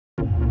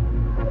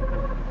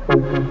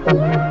Hello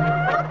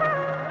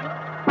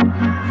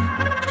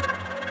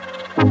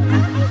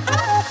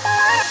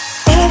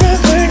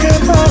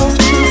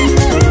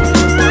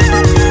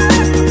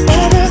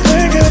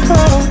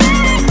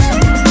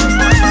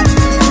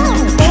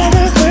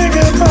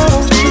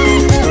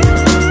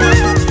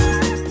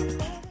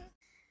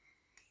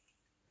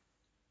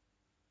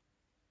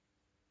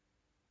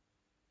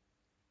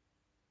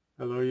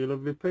you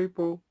lovely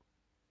people,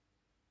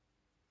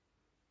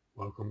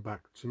 welcome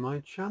back to my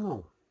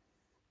channel.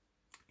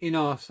 You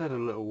know, I said a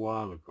little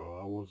while ago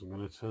I wasn't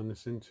going to turn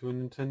this into a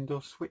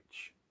Nintendo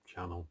Switch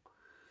channel,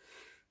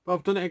 but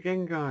I've done it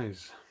again,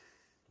 guys.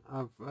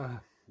 I've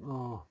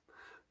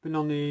been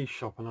on the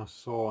eShop and I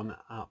saw an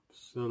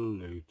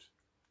absolute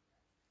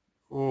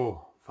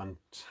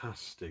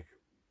fantastic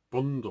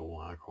bundle,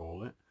 I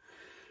call it.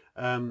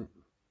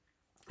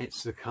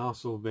 It's the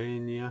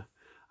Castlevania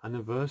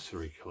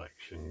Anniversary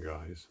Collection,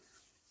 guys.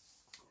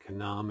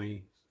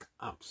 Konami,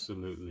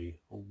 absolutely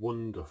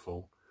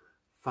wonderful,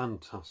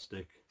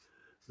 fantastically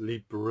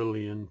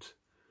brilliant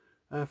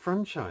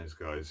franchise,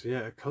 guys.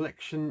 Yeah, a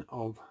collection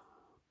of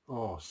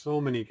so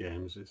many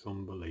games, it's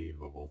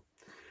unbelievable.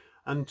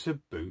 And to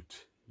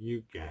boot,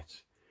 you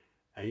get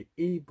a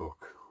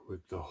ebook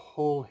with the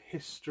whole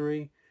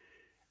history,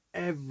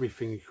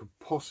 everything you could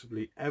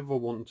possibly ever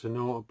want to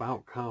know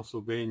about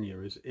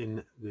Castlevania is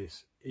in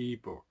this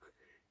ebook.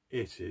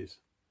 It is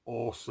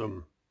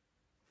awesome.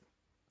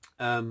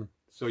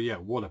 So yeah,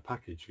 what a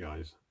package,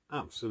 guys.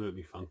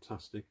 Absolutely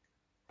fantastic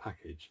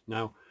package.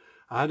 Now,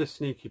 I had a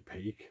sneaky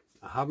peek.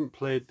 I haven't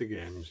played the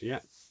games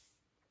yet.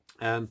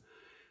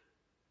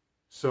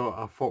 So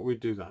I thought we'd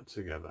do that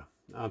together.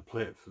 I'd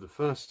play it for the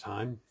first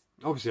time.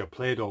 Obviously, I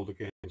played all the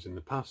games in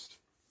the past,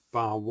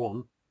 bar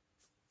one,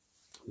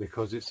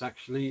 because it's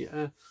actually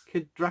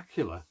Kid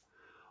Dracula.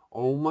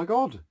 Oh my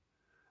god.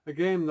 A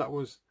game that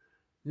was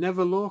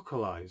never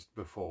localized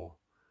before.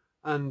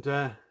 And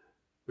the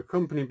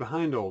company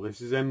behind all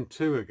this is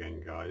M2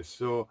 again, guys.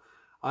 So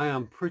I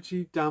am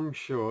pretty damn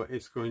sure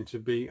it's going to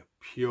be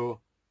pure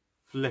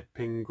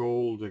flipping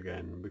gold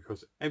again,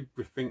 because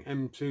everything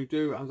M2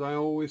 do, as I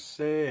always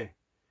say,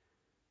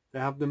 they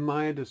have the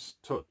Midas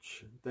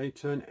touch. They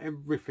turn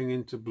everything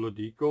into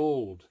bloody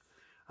gold.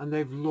 And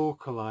they've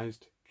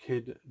localized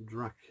Kid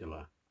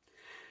Dracula.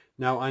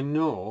 Now, I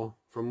know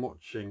from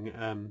watching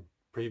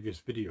previous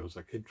videos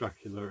that Kid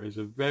Dracula is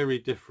a very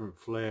different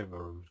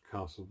flavour of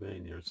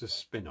Castlevania. It's a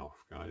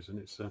spin-off, guys, and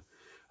it's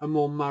a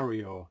more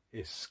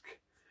Mario-esque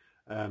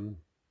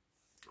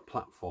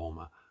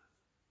platformer.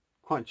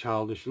 Quite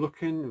childish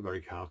looking,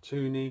 very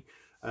cartoony,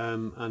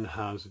 and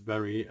has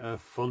very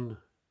fun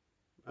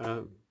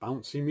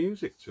bouncy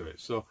music to it.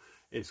 So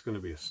it's going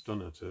to be a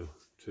stunner to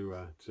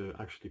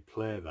actually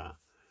play that.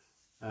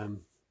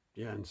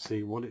 Yeah, and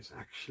see what it's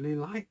actually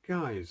like,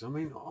 guys. I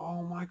mean,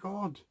 oh my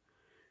god.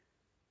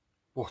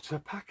 What a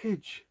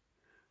package.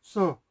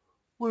 So,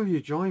 will you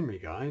join me,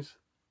 guys,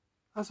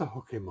 as I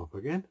hook him up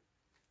again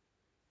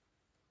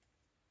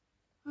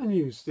and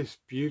use this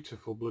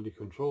beautiful bloody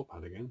control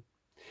pad again.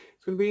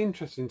 It's going to be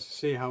interesting to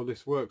see how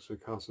this works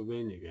with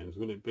Castlevania games.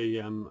 Will it be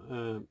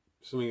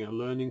something a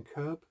learning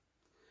curve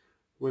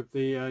with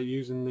the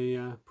using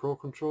the Pro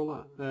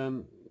controller?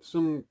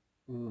 Some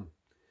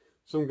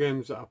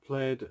games that I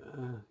played,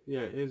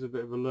 yeah, it is a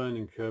bit of a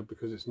learning curve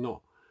because it's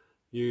not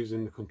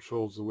using the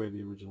controls the way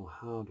the original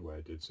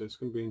hardware did. So it's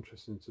going to be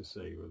interesting to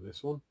see with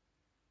this one.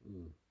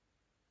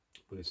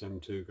 But it's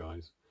M2,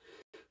 guys.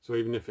 So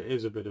even if it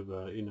is a bit of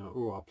a, you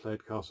know, I played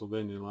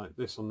Castlevania like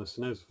this on the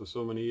SNES for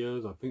so many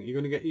years, I think you're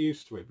going to get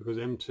used to it because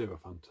M2 are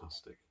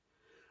fantastic.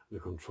 The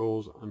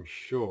controls, I'm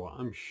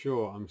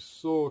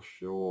so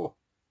sure,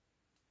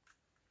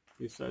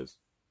 he says,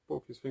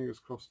 both his fingers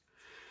crossed,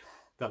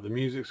 that the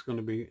music's going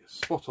to be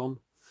spot on,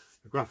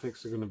 the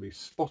graphics are going to be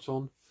spot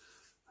on,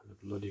 and the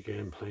bloody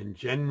gameplay in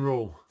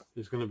general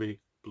is going to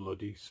be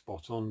bloody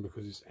spot on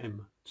because it's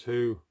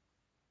M2.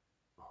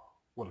 Oh,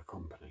 what a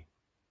company.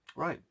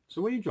 Right,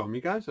 so will you join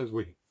me, guys, as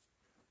we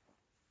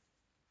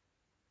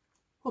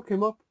hook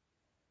him up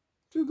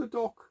to the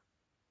dock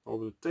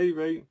over the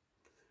TV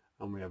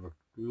and we have a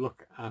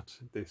look at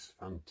this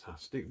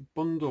fantastic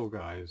bundle,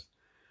 guys.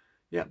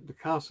 Yep, the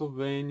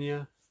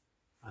Castlevania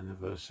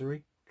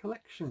Anniversary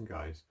Collection,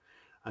 guys.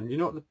 And you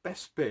know what the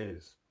best bit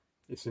is?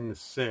 It's in the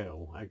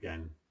sale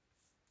again.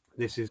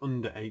 This is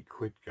under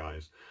 £8,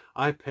 guys.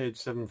 I paid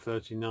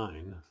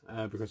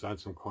 $7.39 because I had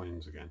some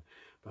coins again,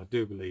 but I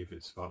do believe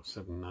it's about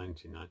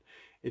 $7.99.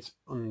 It's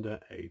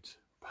under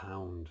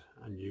 £8,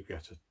 and you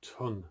get a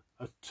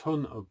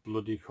ton of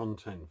bloody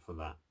content for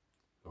that.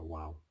 So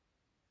wow.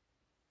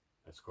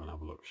 Let's go and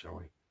have a look, shall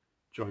we?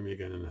 Join me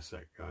again in a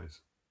sec,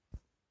 guys.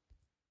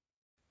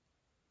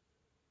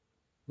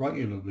 Right,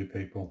 you lovely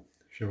people.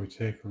 Shall we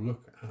take a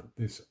look at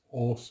this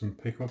awesome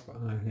pickup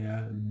I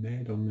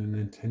made on the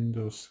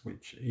Nintendo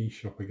Switch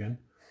eShop again?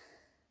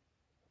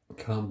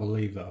 Can't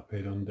believe that I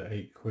paid under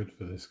 £8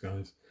 for this,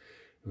 guys.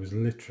 It was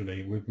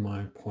literally, with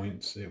my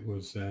points, it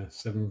was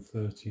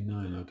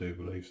 $7.39, I do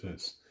believe, so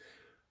it's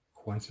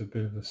quite a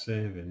bit of a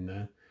saving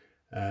there.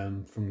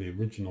 from the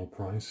original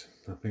price.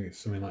 I think it's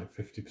something like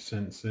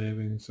 50%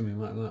 savings, something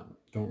like that.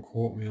 Don't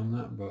quote me on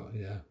that, but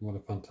yeah, what a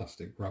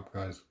fantastic grab,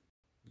 guys.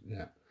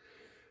 Yeah.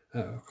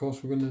 Of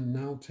course, we're going to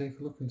now take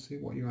a look and see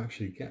what you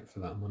actually get for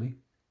that money.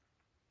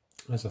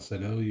 As I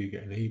said earlier, you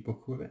get an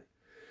ebook with it.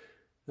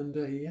 And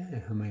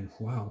yeah, I mean,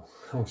 wow,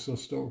 I was so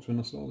stoked when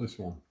I saw this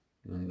one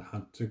and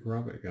had to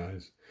grab it,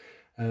 guys.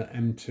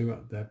 M2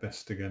 at their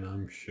best again,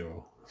 I'm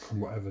sure.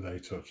 Whatever they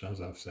touch,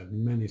 as I've said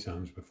many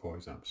times before,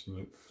 is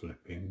absolute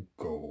flipping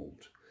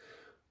gold.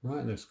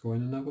 Right, let's go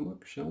in and have a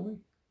look, shall we?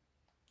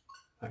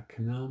 At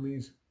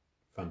Konami's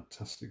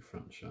fantastic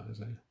franchise,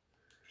 eh?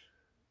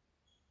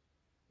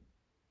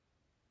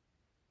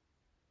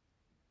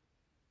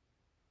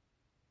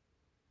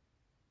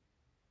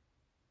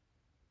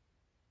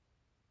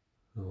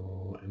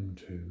 Oh,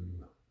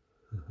 M2.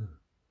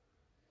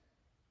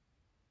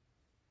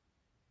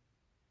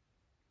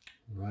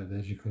 Right,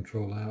 there's your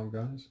control out,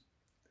 guys.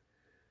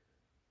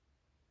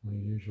 My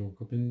usual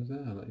gubbins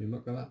there. I'll let you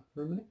look at that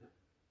for a minute.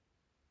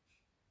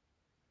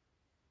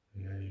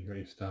 Yeah, you got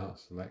your start,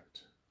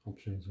 select,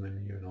 options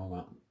menu and all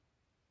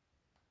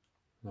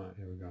that. Right,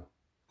 here we go.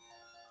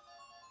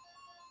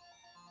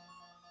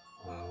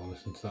 Wow,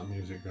 listen to that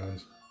music,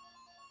 guys.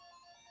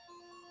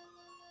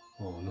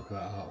 Oh, look at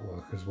that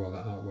artwork as well.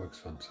 That artwork's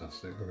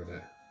fantastic. Look at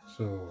it.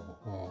 So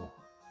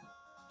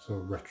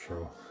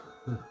retro.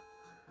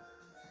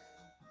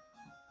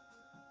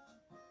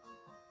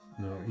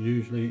 No,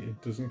 usually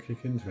it doesn't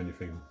kick into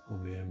anything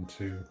on the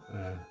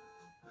M2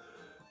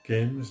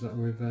 games that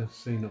we've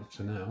seen up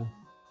to now.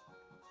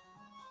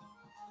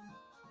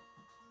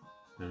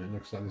 And it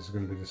looks like this is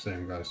going to be the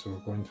same, guys, so we'll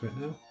go into it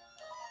now.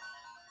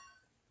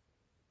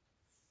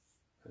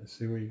 Let's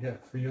see what you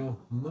get for your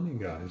money,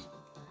 guys.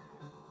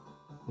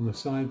 On the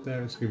side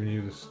there, it's giving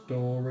you the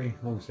story.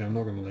 Obviously, I'm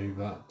not going to leave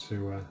that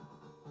to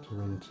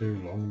run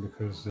too long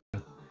because,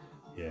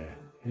 yeah,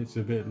 it's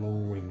a bit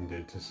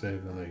long-winded to say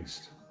the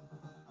least.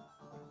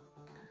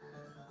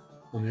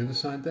 On the other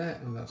side there,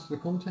 and that's the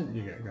content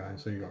you get,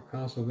 guys. So you've got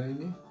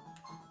Castlevania,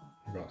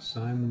 you've got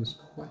Simon's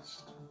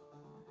Quest,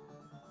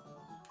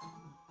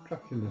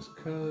 Dracula's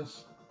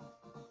Curse,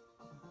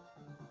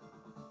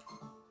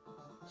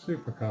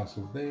 Super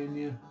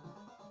Castlevania,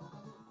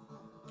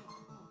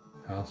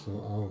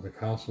 the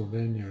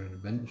Castlevania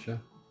Adventure.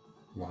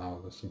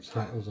 Wow, there's some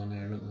titles on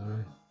here, aren't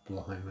there?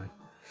 Blimey.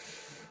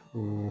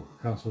 Ooh,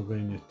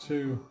 Castlevania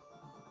 2,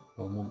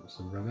 Belmont's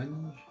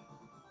Revenge.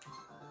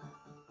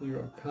 You've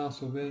got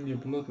Castlevania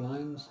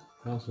Bloodlines,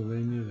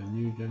 Castlevania The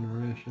New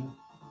Generation.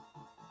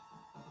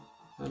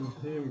 And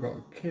here we've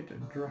got Kid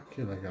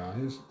Dracula,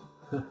 guys.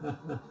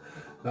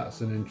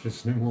 That's an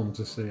interesting one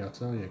to see, I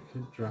tell you.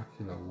 Kid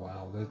Dracula,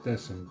 wow.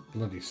 There's some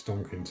bloody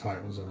stonking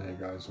titles on here,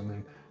 guys. I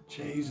mean,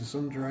 Jesus,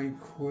 under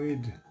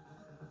 £8.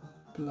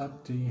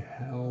 Bloody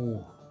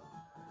hell.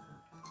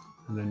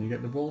 And then you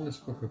get the bonus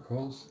book, of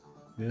course.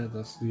 Yeah,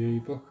 that's the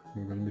ebook.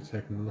 We're going to be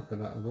taking a look at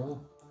that as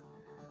well.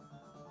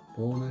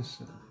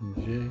 Bonus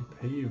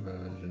JP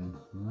version.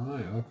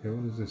 Right, okay,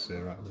 what does this say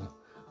right there?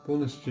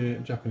 Bonus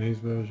Japanese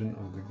version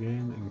of the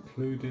game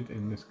included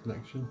in this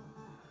collection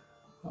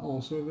are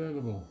also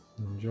available.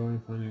 Enjoy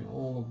finding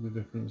all of the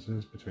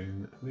differences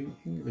between the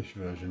English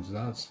versions.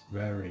 That's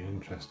very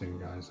interesting,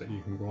 guys, that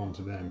you can go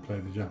onto there and play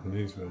the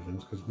Japanese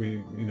versions, because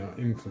we, you know,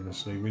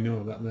 infamously, we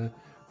know that they're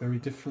very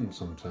different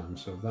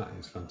sometimes, so that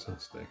is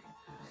fantastic.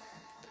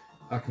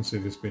 I can see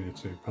this being a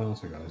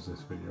two-parter, guys,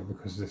 this video,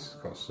 because this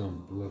has got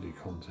some bloody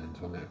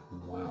content on it.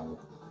 Wow.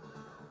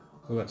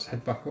 So let's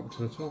head back up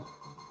to the top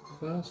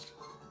first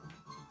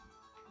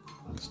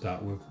and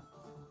start with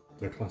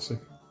the classic,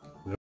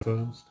 the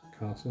first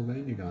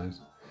Castlevania, guys,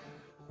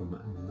 from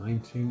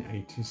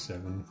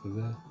 1987 for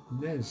the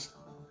NES.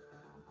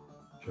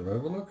 Shall we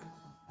have a look?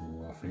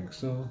 Oh, I think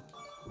so.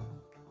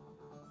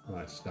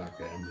 Right, start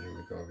getting, here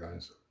we go,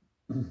 guys.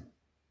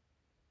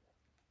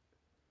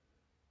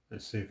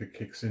 Let's see if it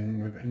kicks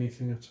in with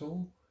anything at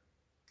all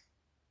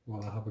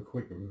while I have a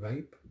quick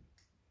vape.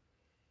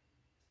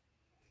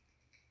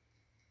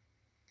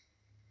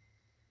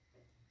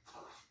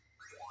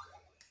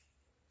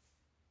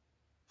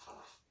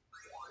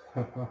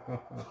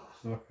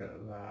 Look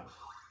at that.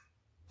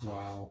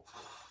 Wow.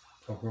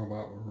 Talking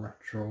about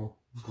retro,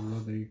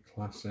 bloody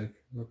classic.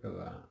 Look at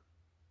that.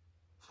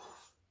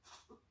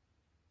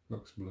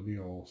 Looks bloody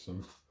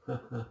awesome.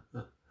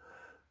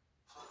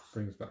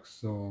 Brings back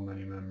so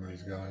many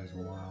memories, guys.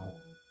 Wow.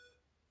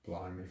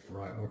 Blimey.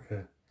 Right,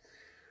 okay.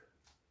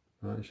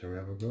 Right, shall we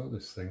have a go at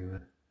this thing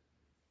then?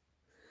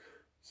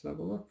 Let's have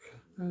a look.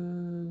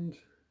 And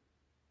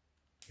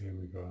here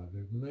we go. I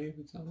do believe,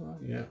 is that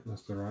right? Yeah,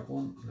 that's the right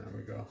one. There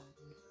we go.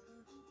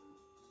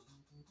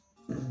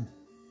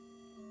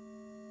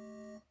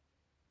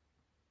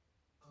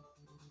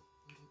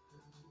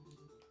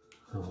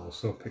 Oh,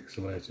 so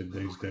pixelated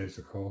these days,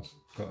 of course.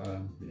 But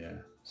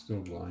yeah, still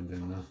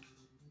blinding though.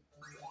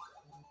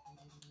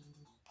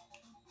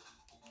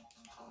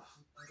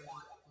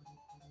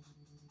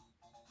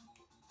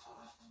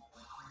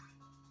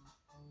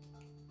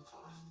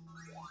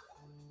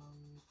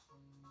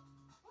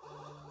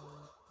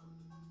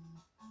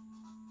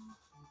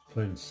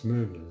 Playing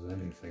smooth as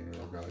anything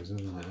though, guys,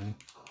 isn't it? Eh?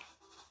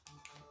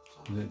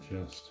 Isn't it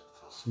just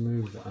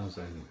smooth as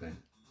anything?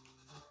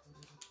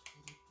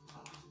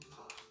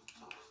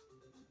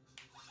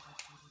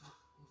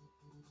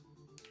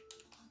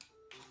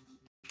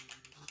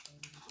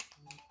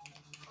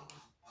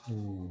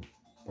 Ooh,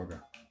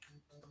 bugger.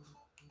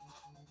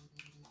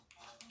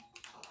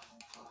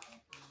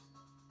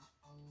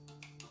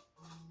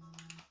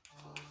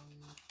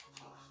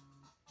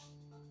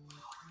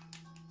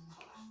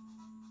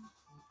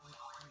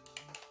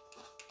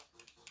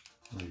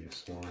 Oh, you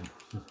swine.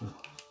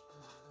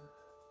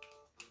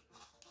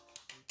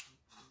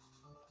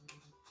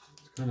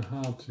 It's kind of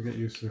hard to get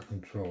used to the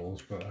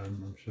controls, but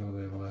I'm sure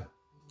they'll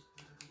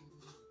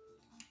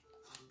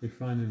be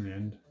fine in the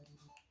end.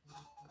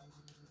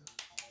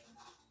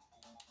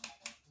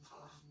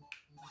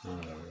 Oh,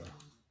 there we go.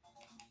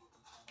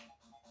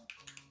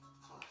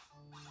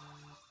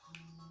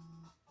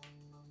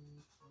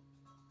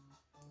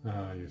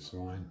 Ah, you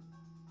swine.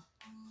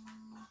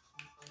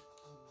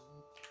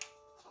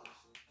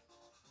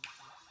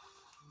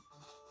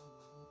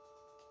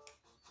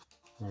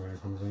 Oh, here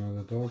comes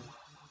another dog.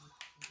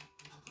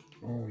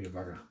 Oh, you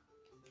bugger.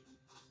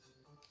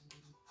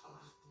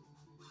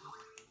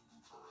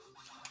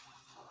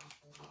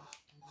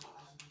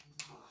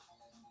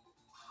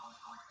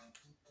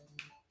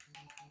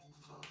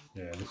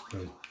 Yeah, this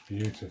plays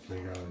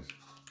beautifully, guys.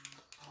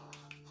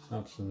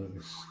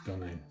 Absolutely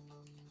stunning.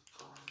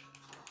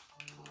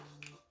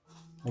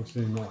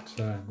 Obviously not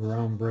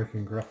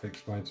groundbreaking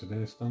graphics by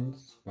today's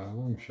standards, by a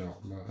long shot,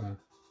 but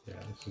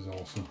yeah, this is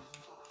awesome.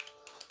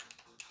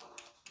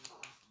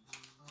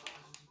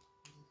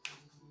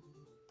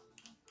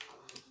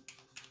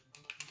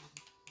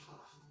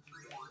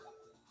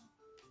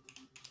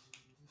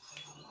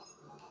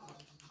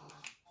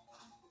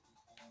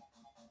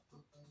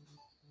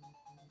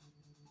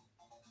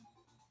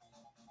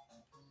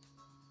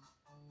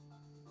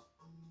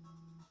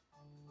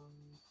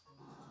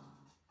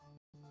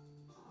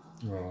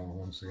 Oh,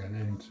 once again,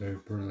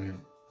 into brilliant,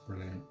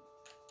 brilliant.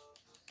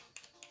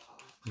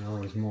 You're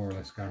always more or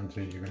less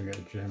guaranteed you're going to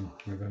get a gem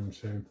with them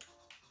too.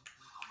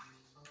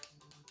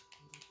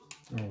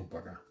 Oh,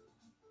 bugger.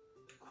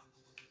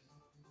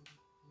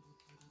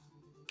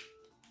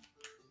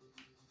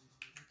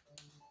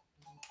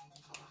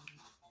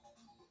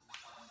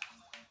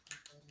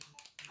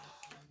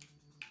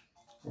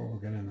 Oh,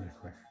 get in there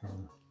quick. Go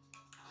on.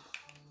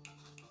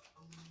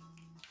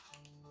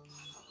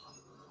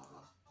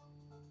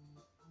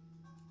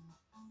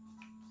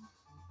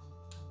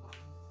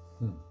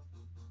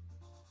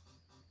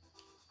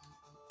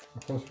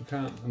 Of course, we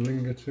can't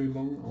linger too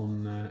long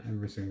on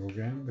every single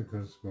game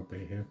because we'll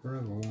be here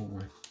forever, won't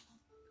we?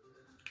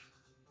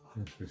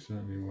 Yes, we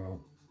certainly will.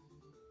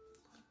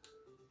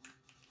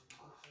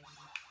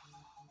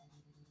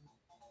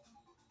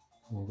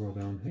 We'll go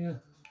down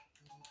here.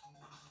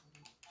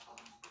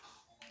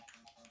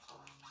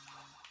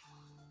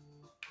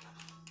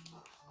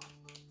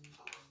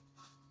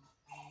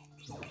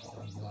 Oh,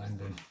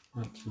 blinding.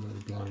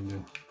 Absolutely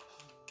blinding.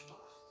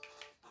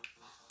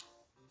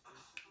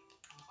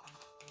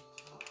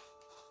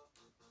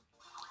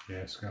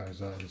 Yes, guys,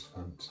 that is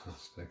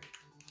fantastic.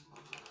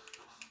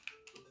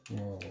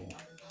 Whoa.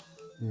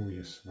 Oh,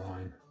 you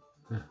swine.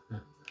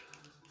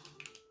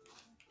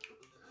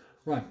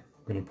 Right,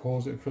 I'm going to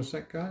pause it for a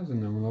sec, guys,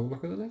 and then we'll have a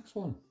look at the next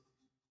one.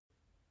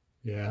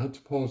 Yeah, I had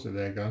to pause it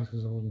there, guys,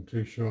 because I wasn't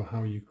too sure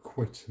how you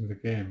quit the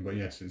game. But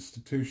yes, it's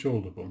the two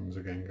shoulder buttons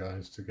again,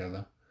 guys,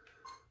 together.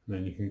 And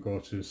then you can go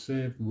to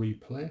Save,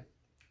 Replay,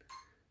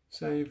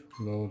 Save,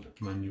 Load,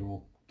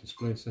 Manual,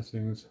 Display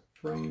Settings,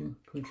 Frame,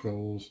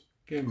 Controls,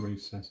 Game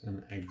Reset,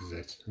 and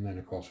Exit. And then,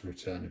 of course,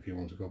 Return if you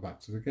want to go back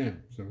to the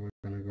game. So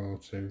we're going to go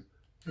to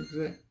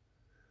Exit.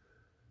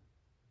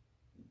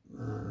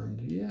 And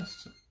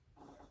yes.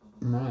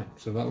 Right,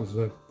 so that was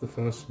the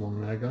first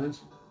one there,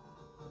 guys.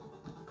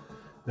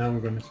 Now we're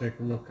going to take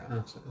a look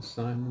at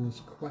Simon's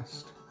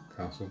Quest,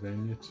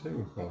 Castlevania 2,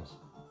 of course.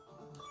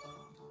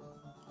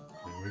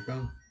 Here we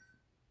go.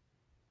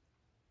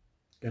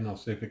 Again, I'll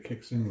see if it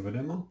kicks in with a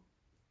demo.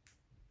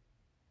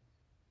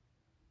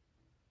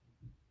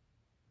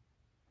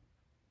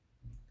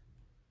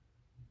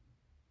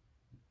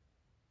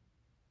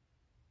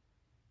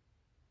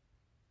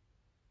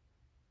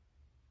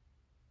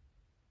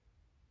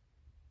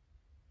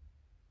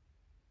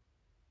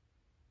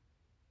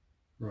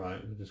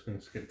 Right, we're just going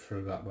to skip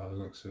through that by the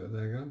looks of it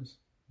there, guys.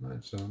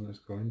 Right, so let's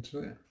go into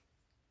it.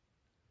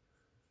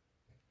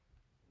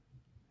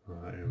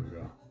 Right, here we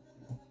go.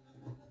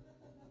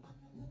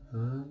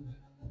 And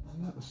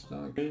yeah, let's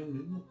start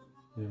game.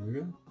 Here we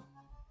go.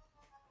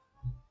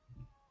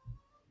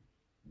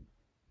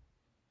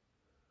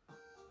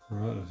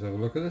 Alright, let's have a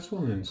look at this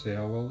one and see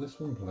how well this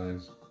one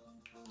plays.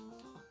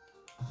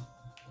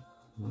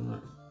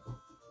 Right.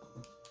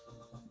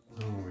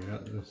 Oh yeah,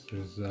 this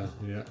is,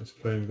 yeah, it's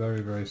playing very,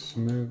 very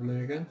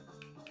smoothly again.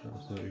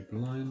 Absolutely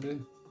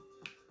blinding.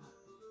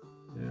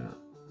 Yeah.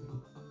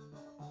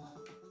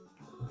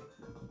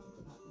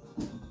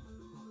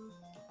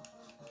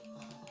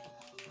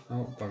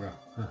 Oh, bugger.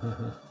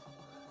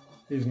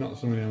 He's not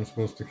somebody I'm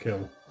supposed to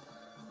kill.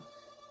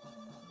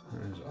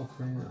 He's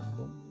offering a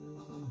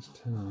bomb in this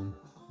town.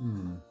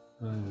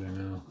 How is he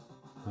now?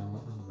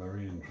 Oh,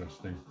 very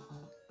interesting.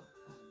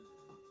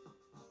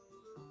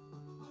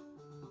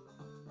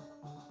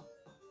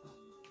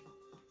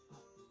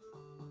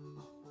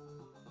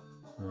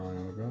 Oh,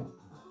 here we go.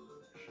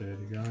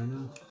 Shady guy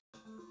now.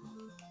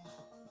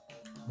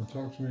 Well,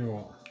 talk to me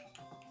what?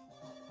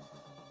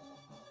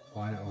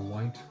 Buy a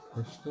white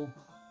crystal?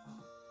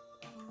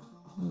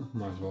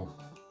 Might as well.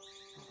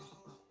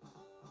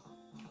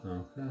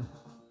 Okay.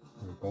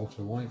 We bought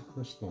a white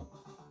crystal.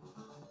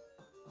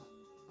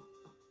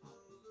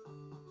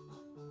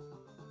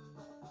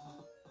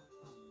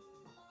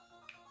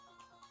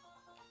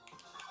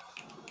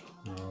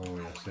 Oh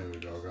yes, here we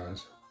go,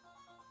 guys.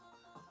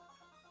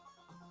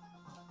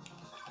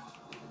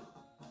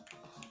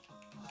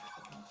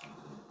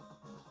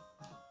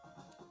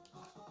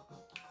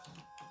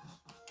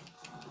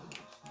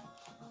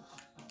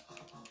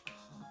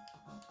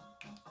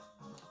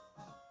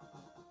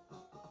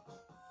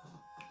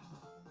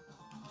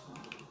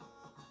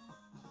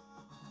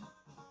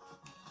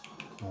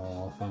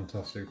 Oh,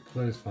 fantastic.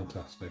 Plays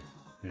fantastic.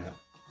 Yeah.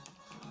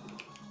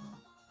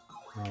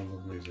 How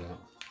lovely is that?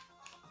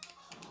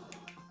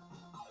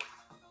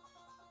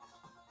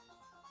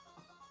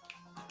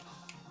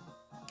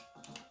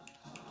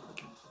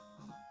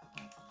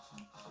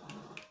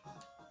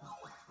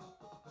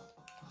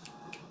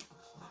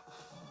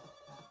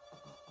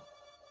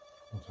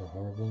 What a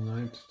horrible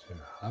night to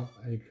have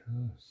a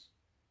curse.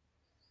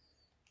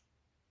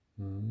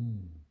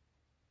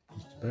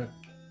 Just a bit.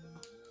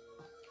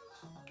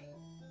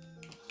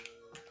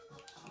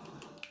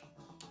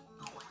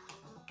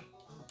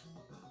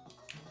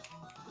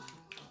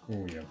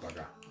 Oh, yeah,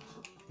 bugger.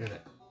 Get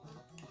it.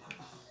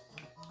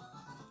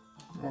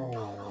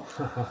 Oh,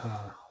 ha ha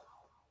ha.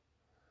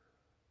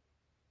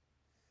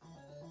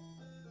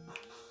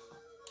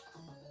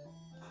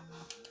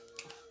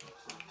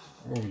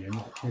 Oh, you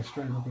knocked me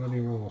straight in the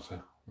bloody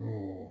water.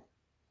 Oh.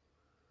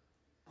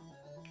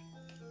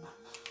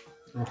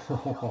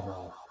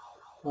 Oh,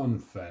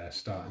 unfair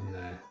starting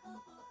there.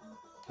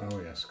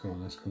 Oh yes, come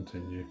on, let's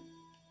continue.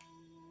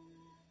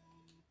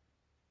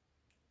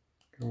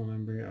 Come on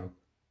then, bring it up.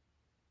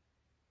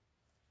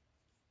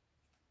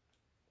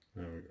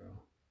 There we go.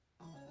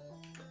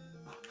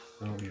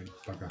 Oh, you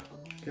bugger.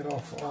 Get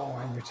off. Oh,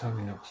 every time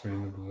he knocks me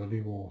in the bloody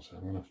water.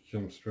 I'm going to have to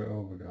jump straight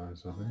over,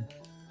 guys, I think.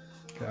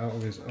 Get out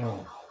of his...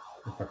 Oh,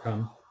 if I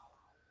can.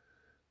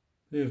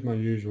 Here's my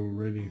usual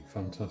really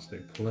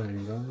fantastic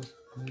playing, guys.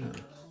 Yeah.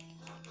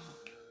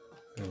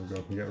 There we go,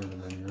 I can get rid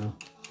of them now.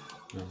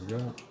 There we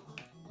go.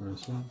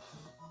 Nice one.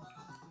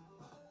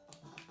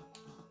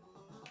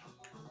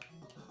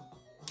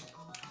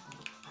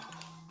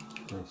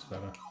 That's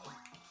better.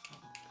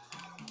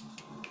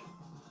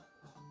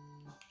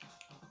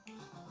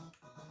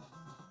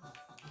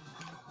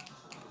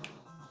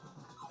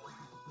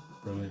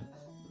 Brilliant.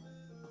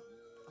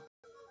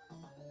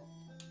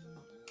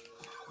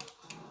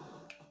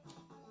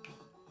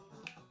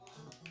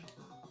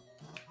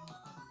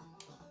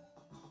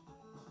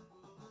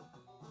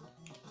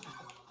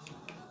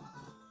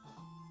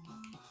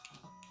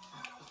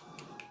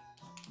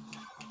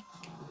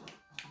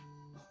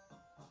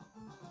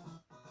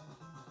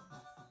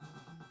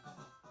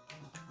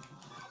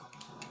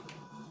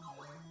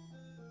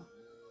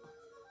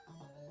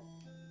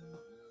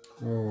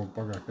 Oh,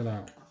 bugger, get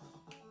out.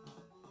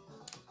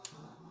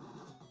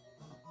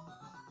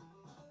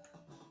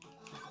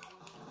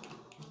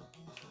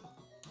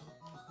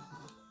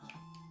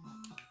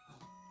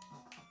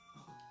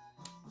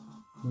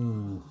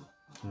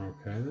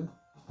 Okay then,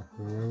 back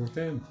where we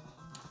came.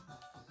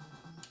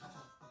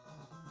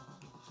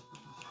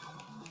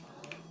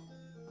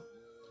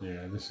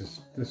 Yeah, this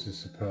is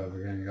superb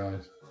again,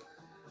 guys.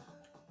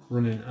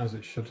 Running as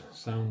it should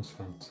sounds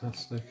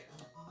fantastic.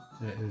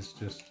 It is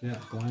just, yeah,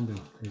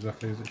 blinding,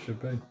 exactly as it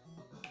should be.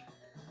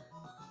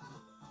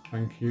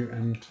 Thank you,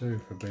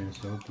 M2, for being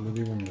so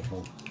bloody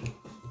wonderful.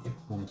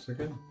 Once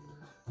again.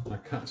 My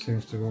cat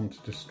seems to want to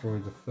destroy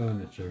the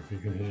furniture, if you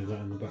can hear that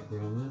in the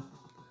background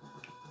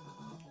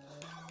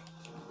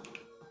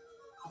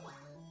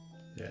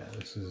there. Yeah,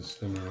 this is a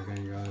stunner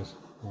again, guys.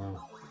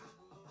 Wow.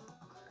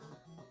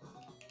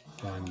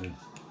 Blinding.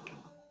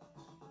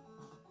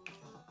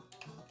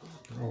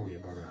 Oh, you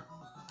bugger.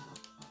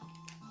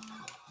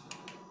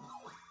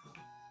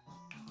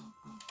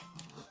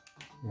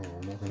 Oh,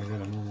 I'm not going to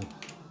get him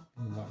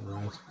on that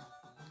red.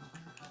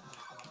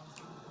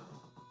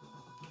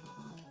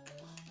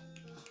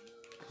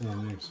 Come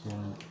on, you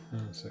smart.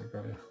 That's it,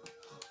 got you.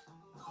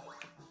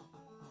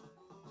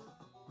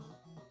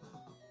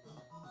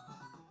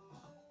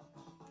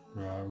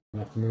 Right, we're going to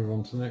have to move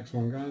on to the next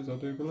one, guys, I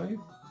do believe.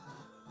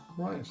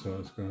 Right, so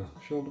let's go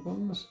shoulder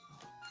buttons.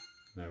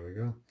 There we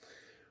go.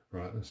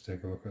 Right, let's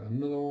take a look at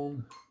another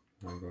one.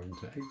 I'm going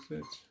to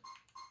exit.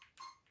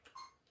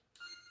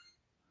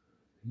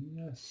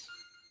 Yes.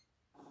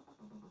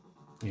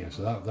 Yeah,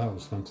 so that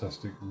was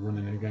fantastic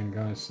running again,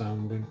 guys.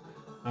 Sounding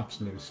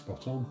absolutely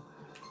spot on.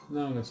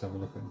 Now let's have a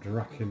look at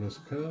Dracula's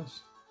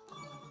Curse.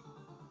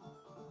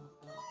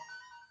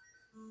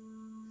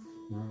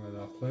 I'll let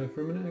that play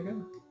for a minute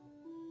again.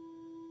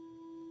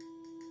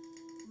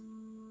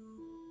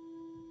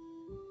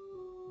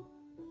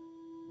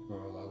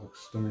 Oh, that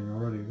looks stunning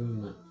already,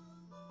 doesn't it?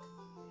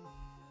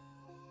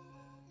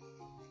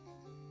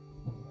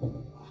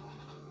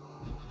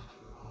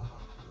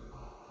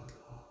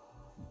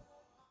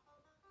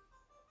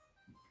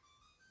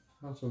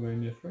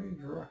 Castlevania 3,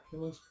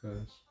 Dracula's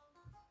Curse.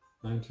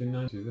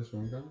 1990, this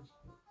one, guys.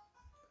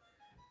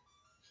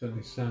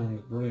 Certainly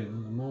sounds brilliant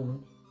at the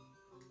moment.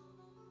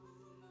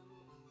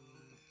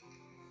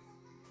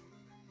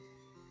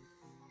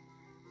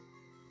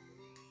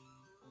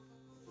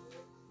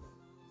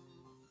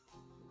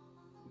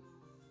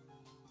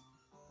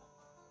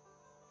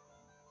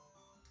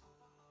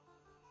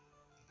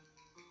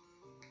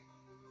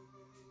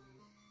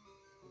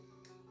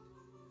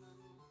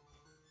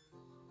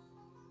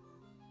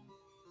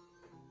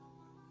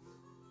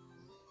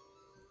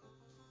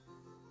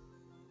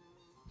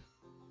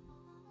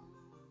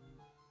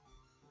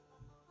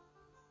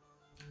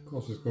 Of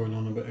course, it's going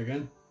on a bit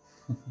again,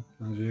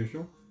 as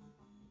usual.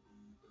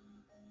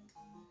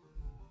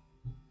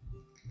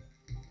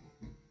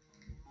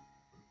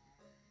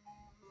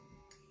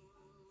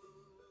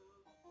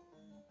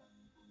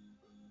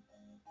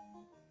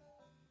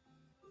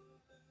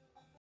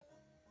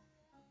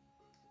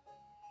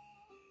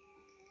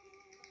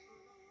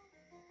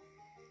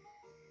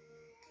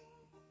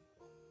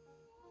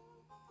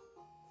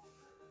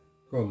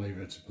 Gotta leave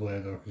it to play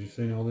though, because you've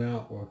seen all the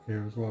artwork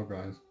here as well,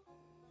 guys.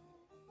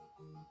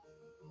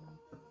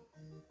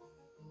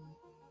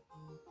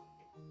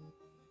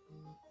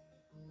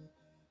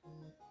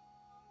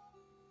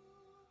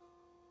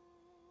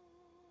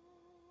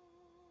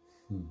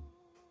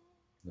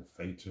 The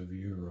fate of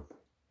Europe.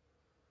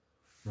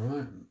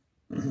 Right,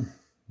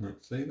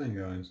 let's see then,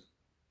 guys.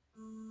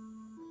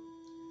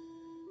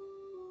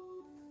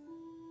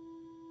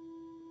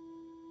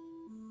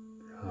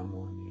 Come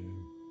on, you.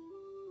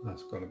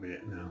 That's got to be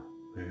it now.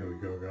 Here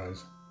we go,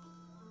 guys.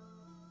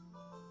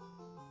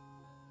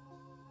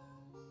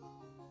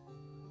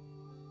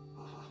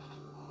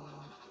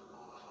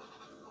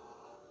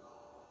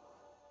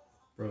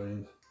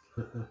 Brilliant.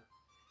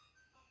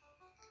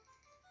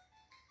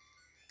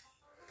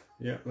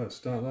 Yeah, let's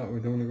start that. We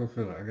don't want to go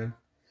through that again.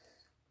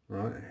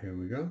 Right, here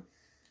we go.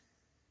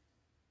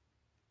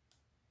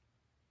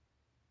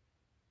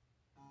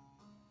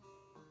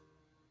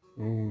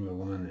 Oh, the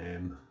one an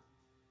M.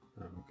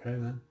 Okay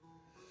then.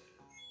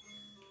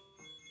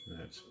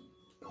 Let's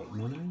put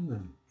one in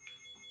then.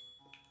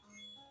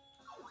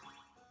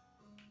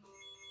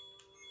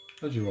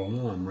 As you all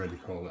know, I'm really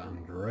called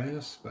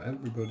Andreas, but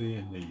everybody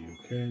in the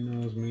UK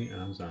knows me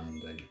as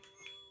Andy.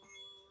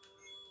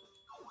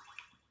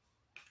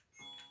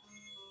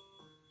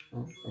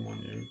 Oh, come on,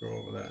 you go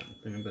over there.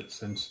 Being a bit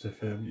sensitive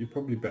here. You're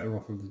probably better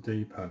off with the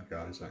D-pad,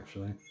 guys,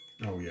 actually.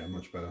 Oh yeah,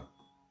 much better.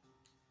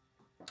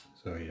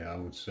 So yeah, I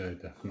would say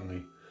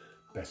definitely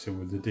better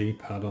with the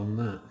D-pad on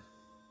that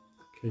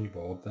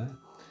keyboard there.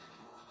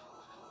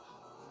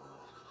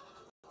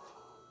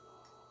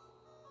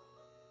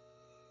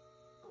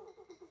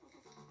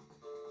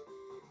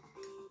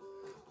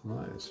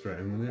 Right, straight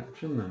in with the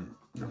action then.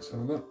 Let's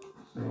have a look.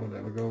 Oh,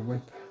 there we go.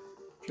 Whip,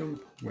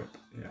 jump, whip.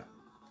 Yeah.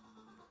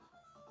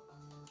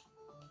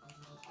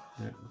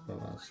 Yeah, got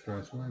that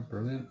straight away.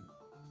 Brilliant.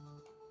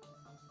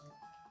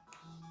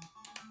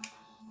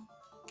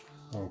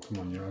 Oh, come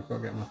on, you. I've got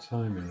to get my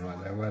timing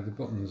right there, where the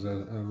buttons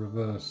are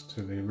reversed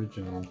to the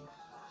original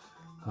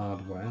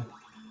hardware.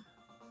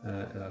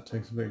 That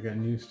takes a bit of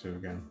getting used to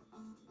again.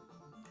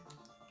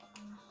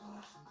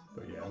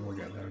 But yeah, we'll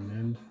get there in the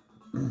end.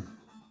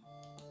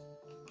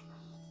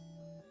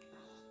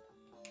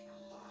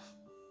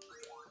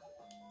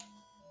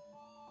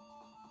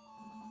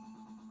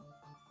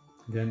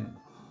 Again,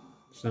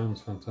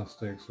 sounds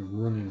fantastic, so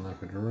running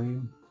like a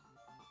dream.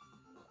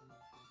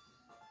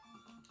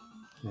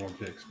 What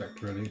do you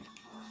expect, really?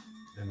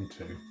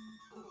 M2.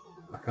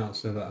 I can't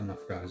say that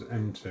enough, guys.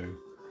 M2.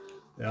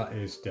 That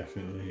is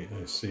definitely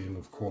a seal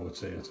of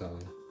quality, I tell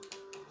you.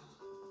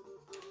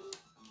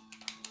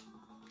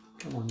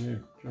 Come on,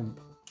 you. Jump.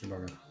 You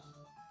bugger.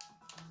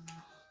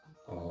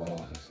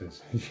 Oh, this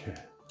is...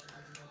 yeah.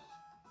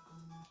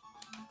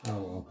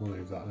 Oh well, we'll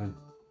leave that then.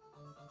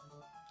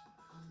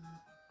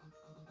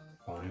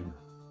 Fine.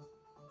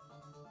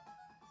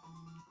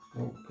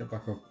 Oh, get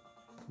back up.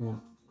 Come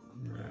on.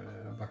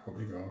 Back up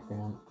you go, come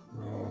on.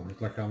 Oh,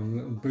 it's like having a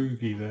little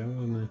boogie there,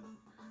 wasn't it?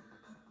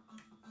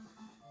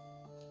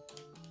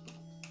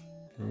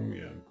 Oh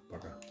yeah,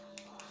 bugger.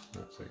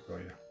 That's it, got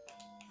you.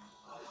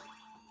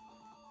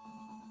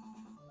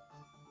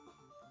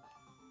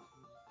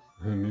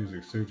 The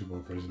music's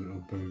suitable for his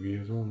little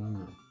boogie as well,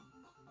 isn't it?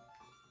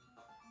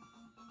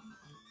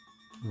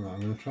 Right,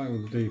 I'm going to try it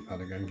with the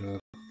D-pad again, because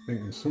I think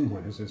in some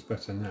ways it's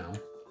better now.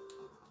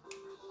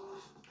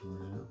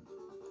 Yeah.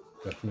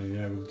 Definitely,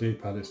 yeah, with the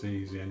D-pad it's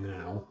easier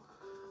now.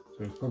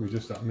 So it's probably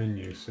just that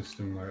menu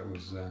system where it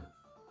was a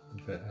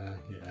bit,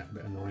 yeah, a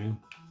bit annoying.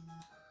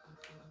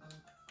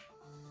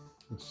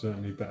 It's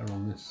certainly better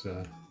on this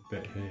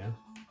bit here.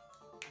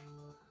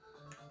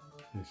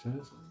 He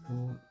says,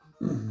 oh,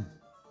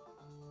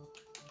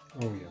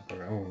 oh yeah, but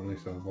oh, at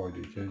least I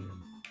avoided you.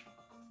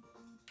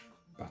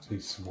 Batty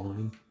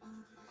swine.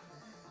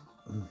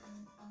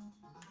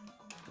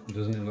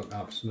 Doesn't it look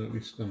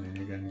absolutely stunning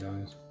again,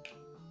 guys?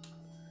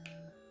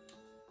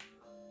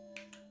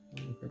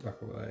 I'll go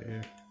back over there,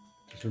 yeah.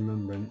 Just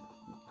remembering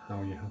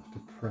how you have to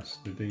press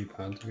the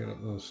D-pad to get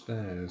up those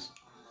stairs.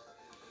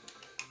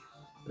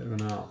 Bit of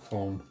an art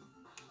form.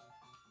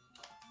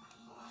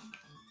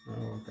 Oh,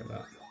 look at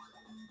that.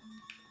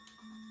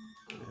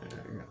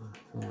 Yeah,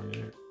 come on,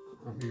 you.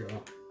 Up you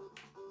go.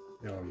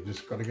 Oh, you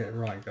just got to get it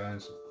right,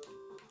 guys.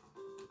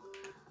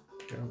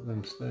 Get up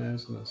them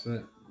stairs, and that's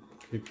it.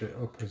 Keep it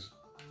up as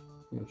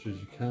much as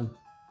you can.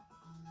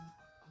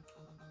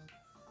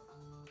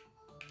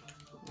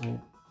 Oh.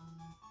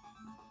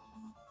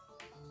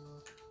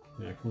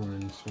 Yeah, come on in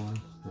this one.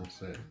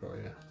 That's it, got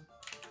you.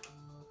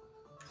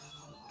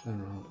 Turn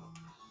around.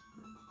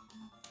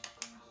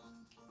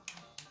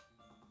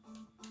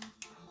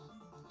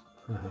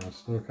 I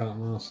still can't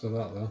master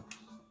that though.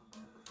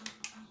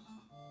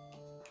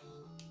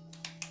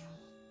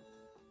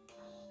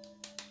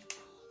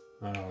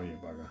 Oh, you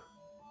bugger.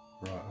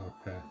 Right,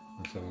 okay,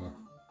 let's have a look.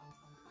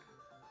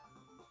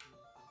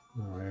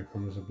 Oh, here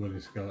comes a bloody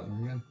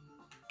skeleton again.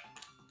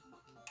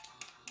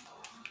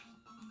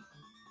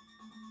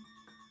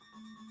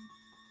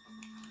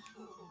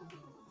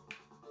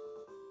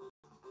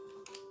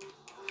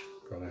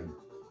 Got him.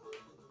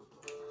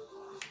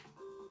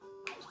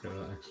 Let's get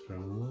that extra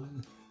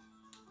life.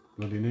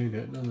 Bloody need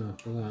it, don't I,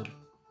 for that?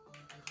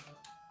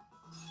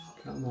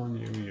 Come on,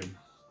 you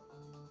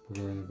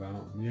buggering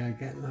about. Yeah,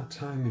 getting that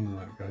timing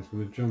right, guys,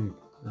 with a jump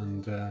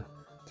and to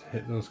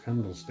hit those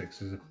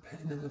candlesticks is a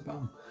pain in the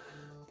bum.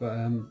 But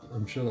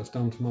I'm sure that's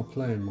down to my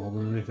playing more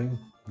than anything,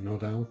 no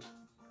doubt.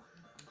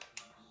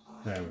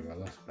 There we go,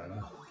 that's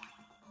better.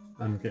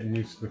 And getting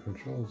used to the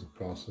controls, of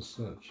course, as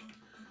such,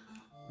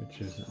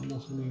 which is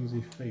not an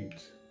easy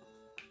feat.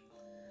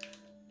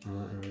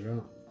 Right, here we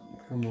go.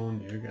 Come on,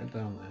 you get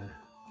down there.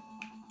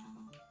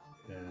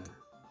 Yeah.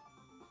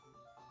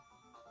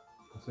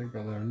 I think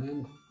got there in the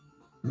end.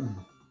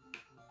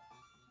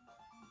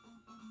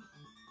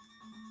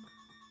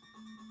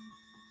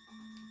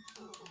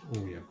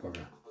 Oh yeah,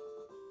 bugger.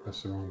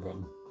 Press the wrong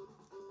button.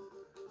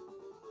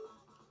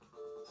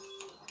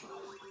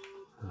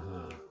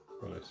 Aha,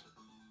 got it.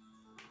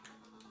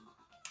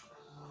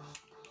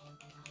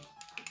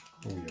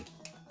 Oh yeah,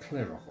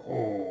 clear off.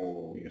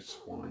 Oh, you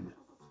swine.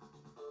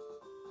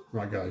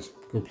 Right guys,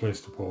 good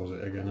place to pause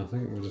it again. I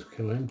think we'll just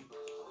kill him,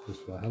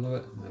 just for the hell of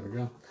it. There we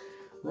go.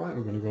 Right,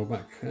 we're going to go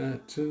back to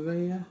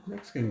the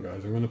next game,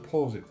 guys. I'm going to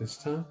pause it this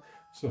time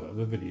so that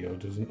the video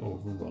doesn't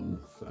overrun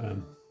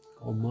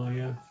on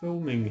my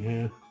filming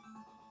here.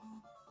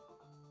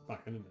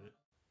 Back in a minute.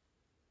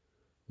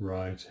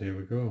 Right, here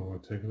we go. We'll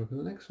take a look at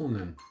the next one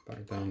then.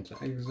 Back down to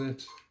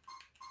exit.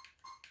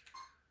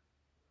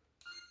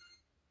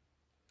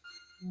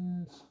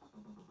 Yes.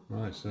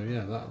 Right, so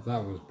yeah, that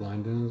was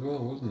blinding as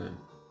well, wasn't it?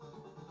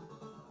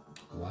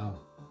 Wow.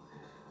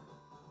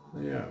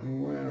 Yeah,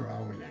 where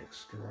are we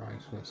next?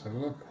 Right, let's have a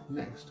look.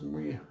 Next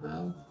we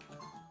have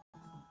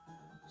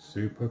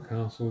Super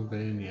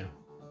Castlevania.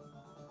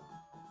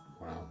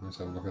 Wow, let's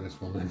have a look at this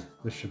one then.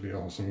 This should be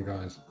awesome,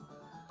 guys.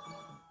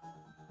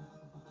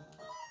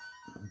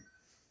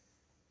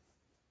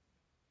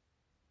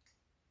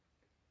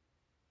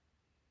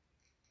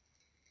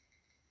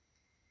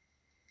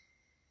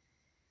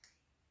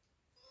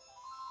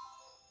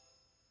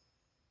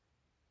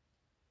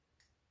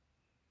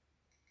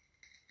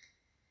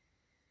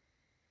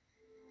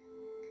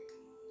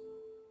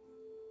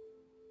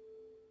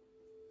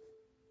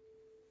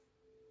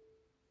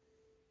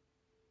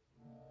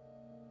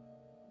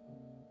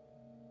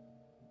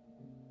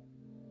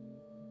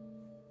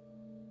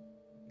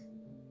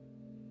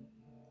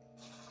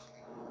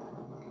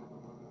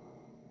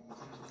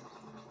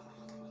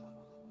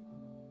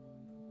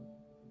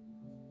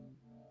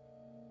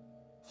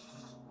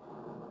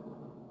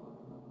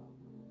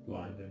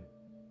 Blinding.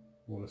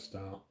 What a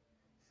start.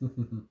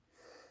 I'll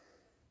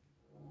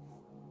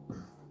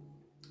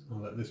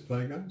let this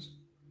play, guys.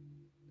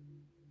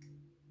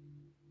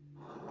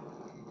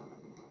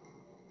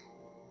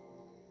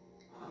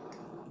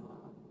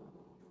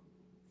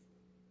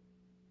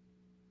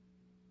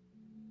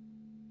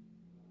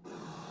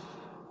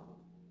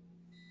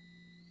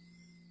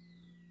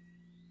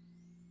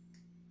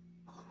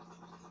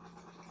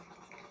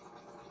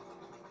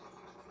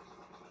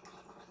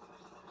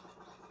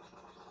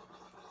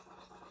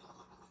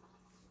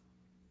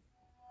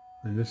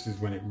 And this is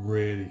when it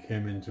really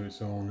came into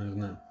its own,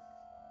 isn't it?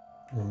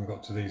 When we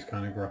got to these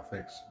kind of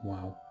graphics.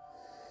 Wow.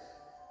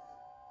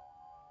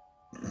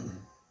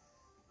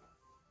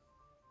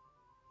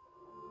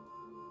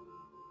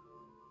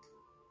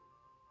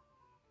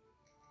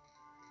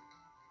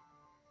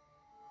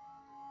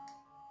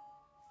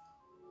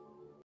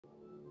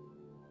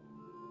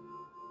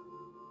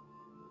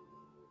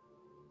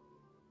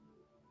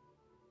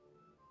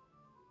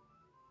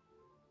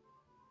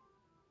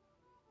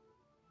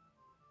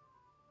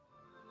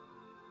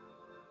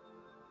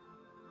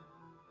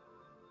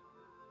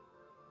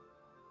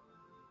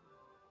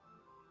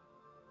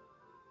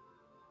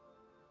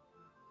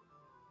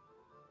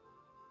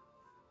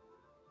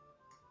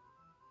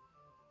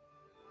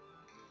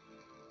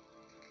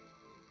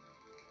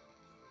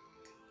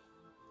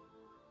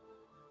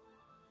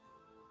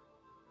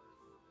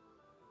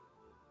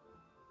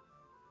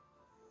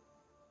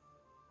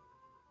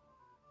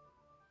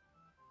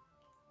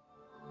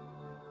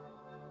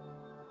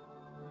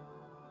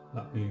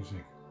 That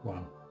music,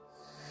 wow,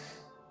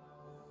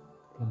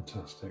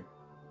 fantastic.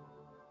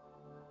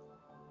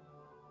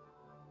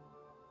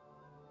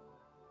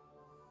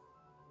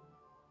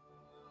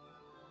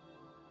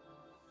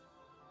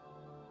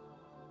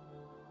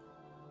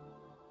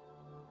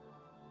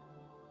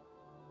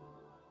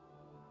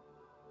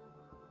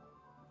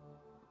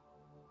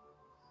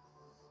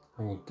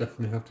 I will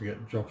definitely have to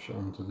get Josh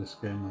onto this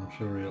game. I'm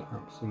sure he'll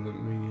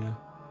absolutely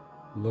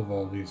love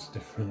all these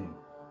different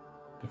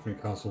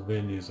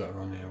Castlevanias that are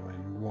on here. I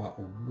mean, what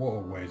a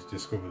way to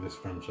discover this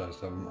franchise,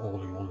 to have them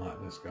all in one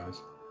like this, guys.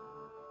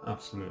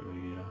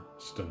 Absolutely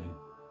stunning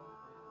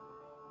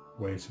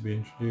way to be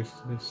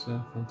introduced to this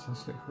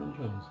fantastic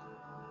franchise.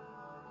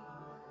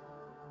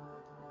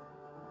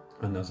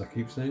 And as I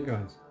keep saying,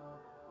 guys,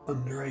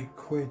 under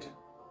 £8 and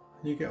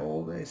you get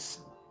all this.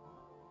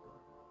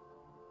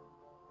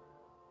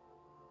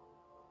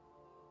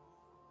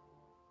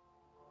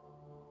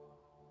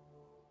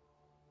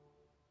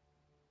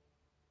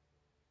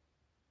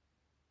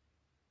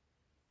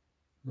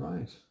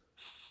 Right,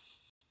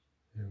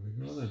 here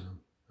we go then,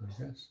 I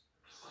guess.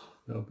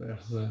 A little bit of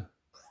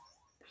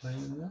play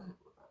in there.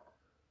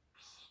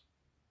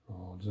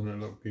 Oh, doesn't it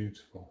look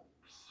beautiful?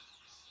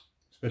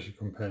 Especially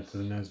compared to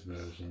the NES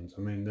versions.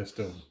 I mean, they're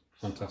still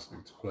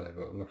fantastic to play,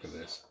 but look at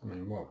this. I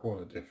mean,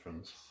 what a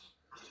difference.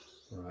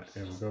 Right,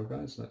 here we go,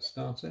 guys. Let's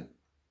start it.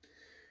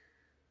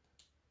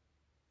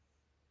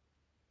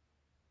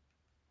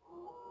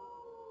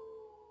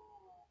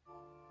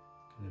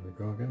 Here we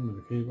go again with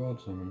the keyboard,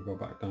 so I'm going to go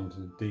back down to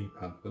the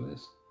D-pad for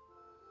this,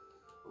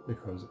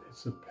 because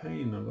it's a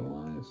pain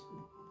otherwise.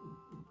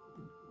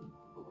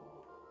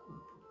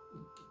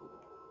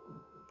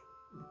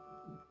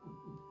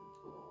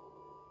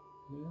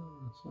 Yeah,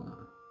 that's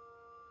that.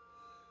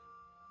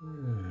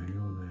 Yeah,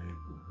 your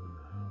name.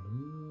 How do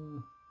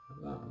you...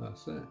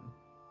 That's it.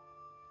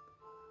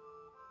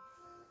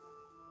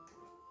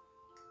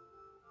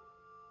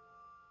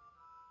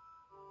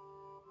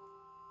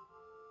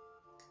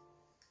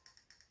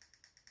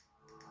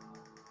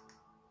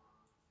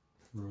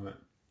 Right,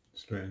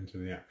 straight into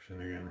the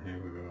action again,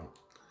 here we go.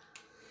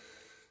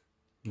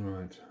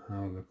 Right,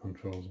 how the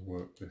controls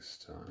work this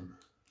time.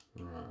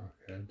 Right,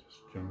 okay, just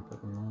jump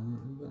at the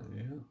moment, is it?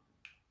 Yeah.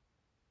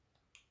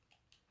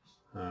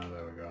 Ah,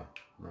 there we go.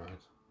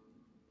 Right,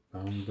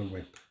 found the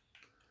whip.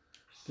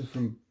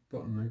 Different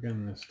button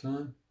again this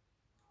time.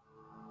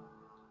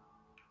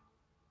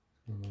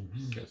 Come on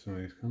here, get some of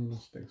these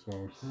candlesticks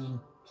while we can.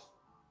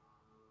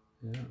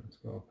 Yeah, let's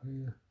go up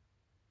here.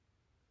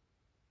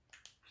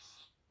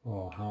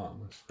 Oh, how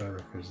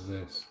atmospheric is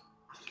this?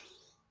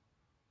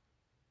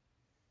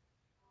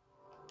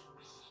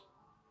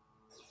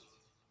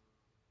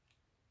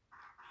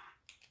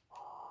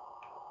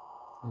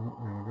 Oh,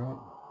 here we go.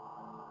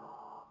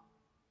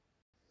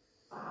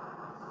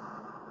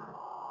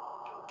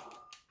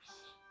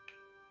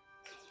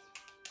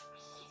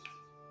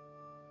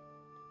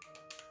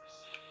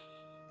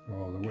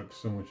 Oh, the whip's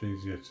so much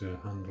easier to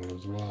handle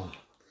as well.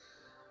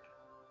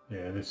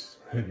 Yeah, this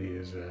really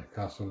is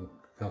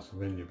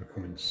Castlevania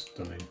becoming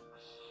stunning.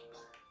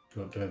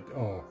 But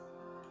oh,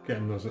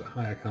 getting those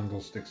higher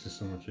candlesticks is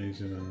so much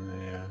easier than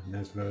the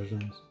NES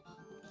versions.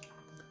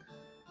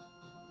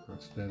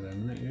 Let's stay there a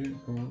minute, you.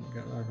 Come on,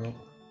 get back up.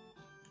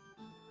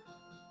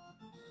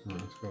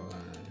 Right, let's go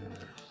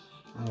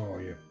there. Oh,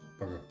 you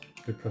bugger.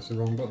 Did press the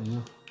wrong button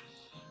there.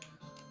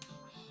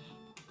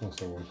 Of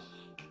course I would.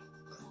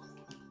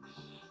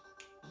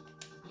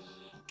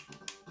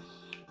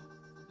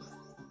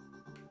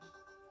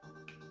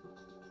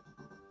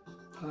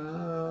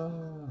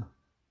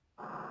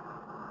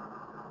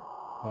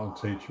 That'll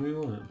teach me,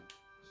 won't it?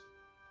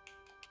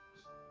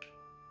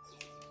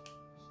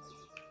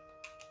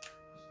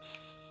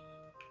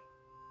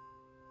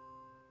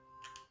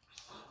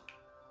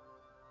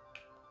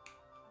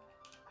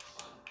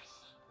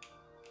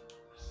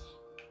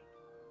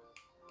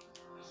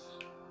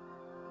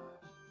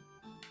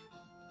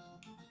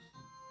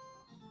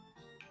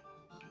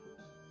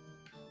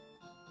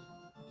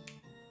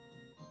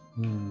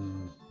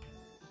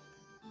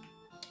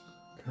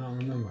 Can't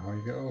remember how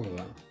you get over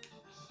that.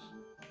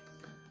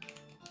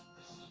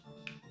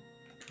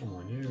 Come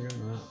on, you get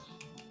that.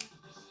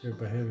 You're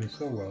behaving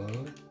so well,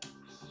 Ellie.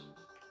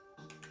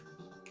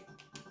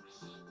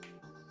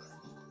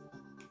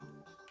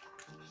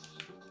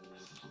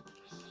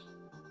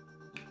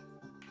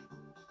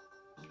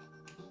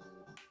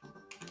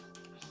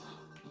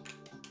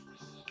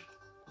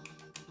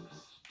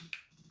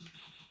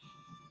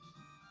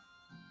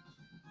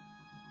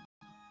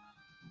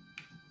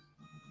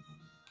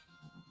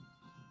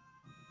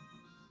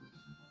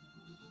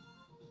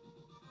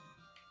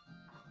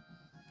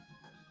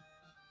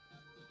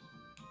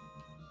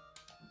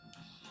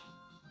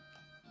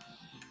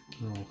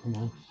 Oh, come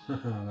on.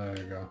 There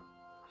you go.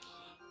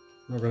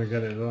 Not going to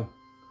get it though.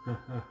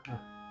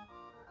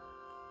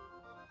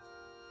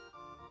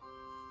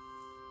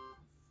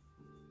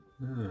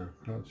 Yeah,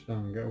 crouch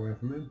down and get away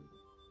from him.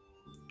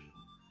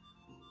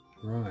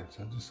 Right,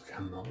 I just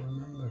cannot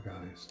remember,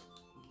 guys.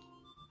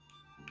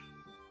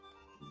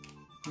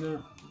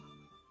 No,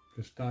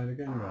 just died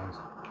again, guys.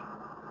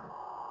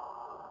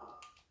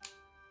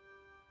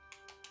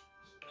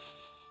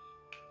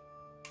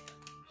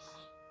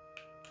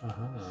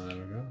 Aha, there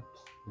we go.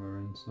 We're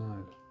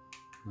inside.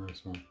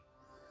 Nice one.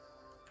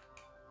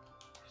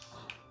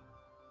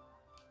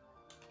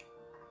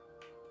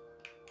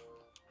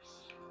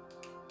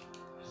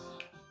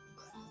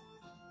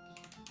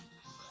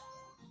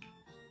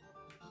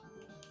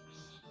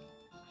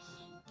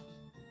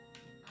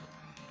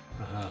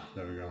 Aha,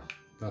 there we go.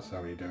 That's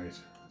how you do it.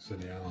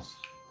 Silly ass.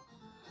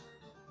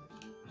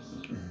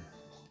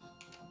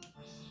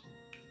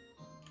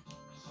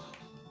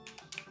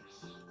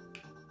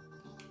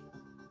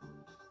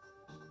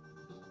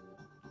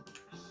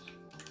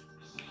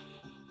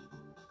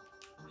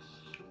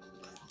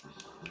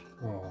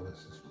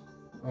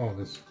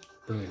 This is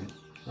brilliant.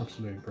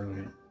 Absolutely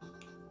brilliant.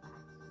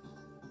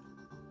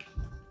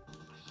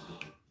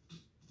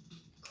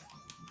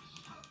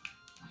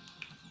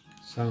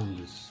 Sound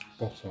is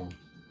spot on.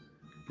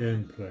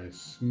 Gameplay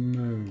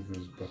smooth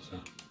as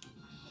butter.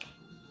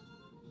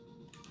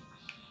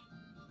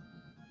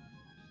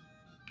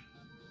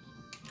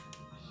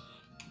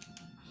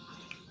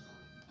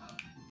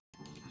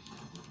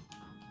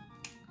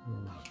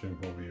 I'll just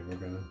jump over you, we're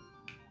gonna.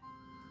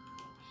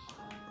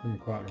 Couldn't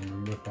quite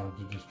remember if I had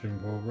to just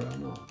jump over it or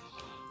not.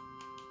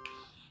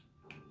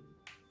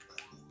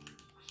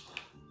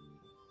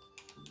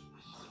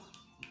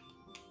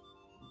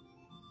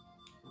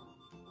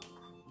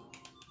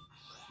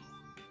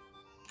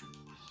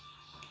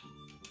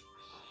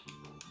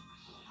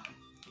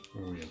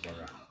 Oh, you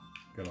bugger.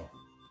 Get off.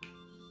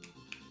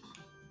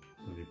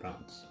 Bloody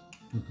bats.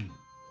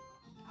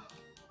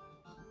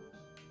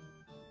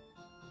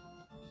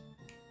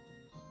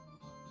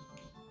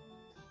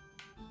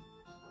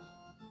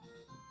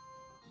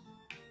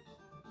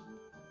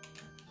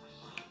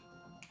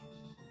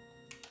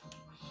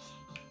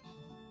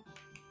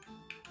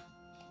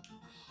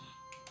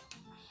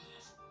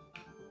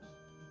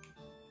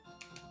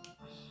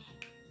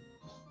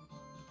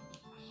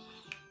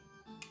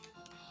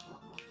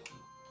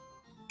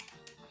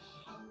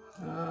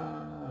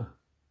 Ah.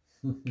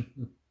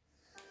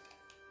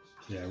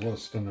 Yeah, what a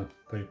stunner,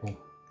 people.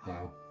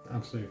 Wow,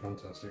 absolutely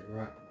fantastic.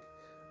 Right,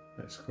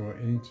 let's go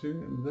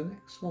into the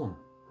next one.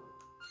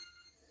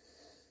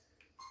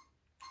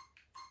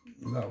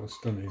 That was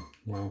stunning.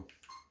 Wow.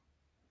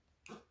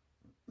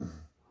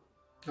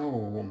 Oh,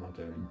 what am I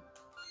doing?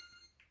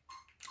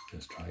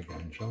 Let's try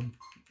again, John.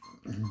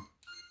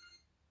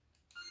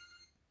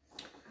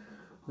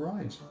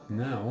 Right,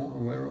 now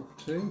we're up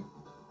to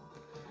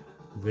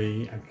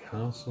the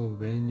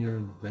Castlevania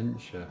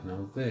Adventure.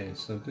 Now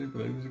this, I do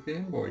believe, was a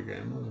Game Boy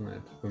game, wasn't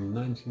it? From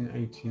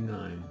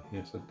 1989.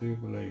 Yes, I do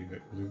believe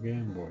it was a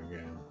Game Boy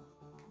game.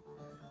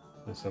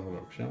 Let's have a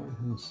look, shall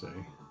we? Let's see.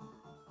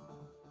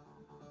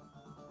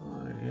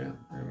 Right, yeah,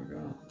 there we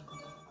go.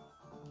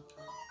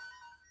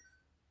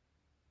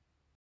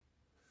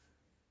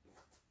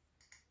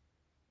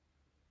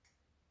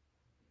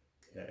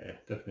 Yeah,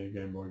 definitely a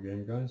Game Boy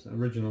game, guys.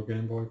 Original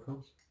Game Boy, of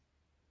course.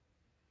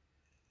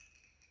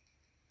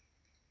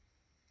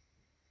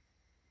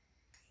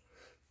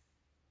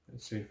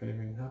 Let's see if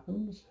anything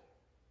happens.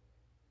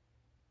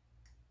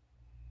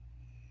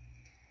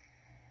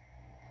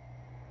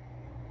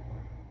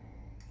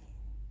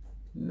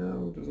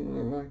 No, doesn't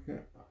look like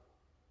it.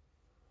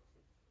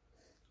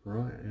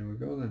 Right, here we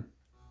go then.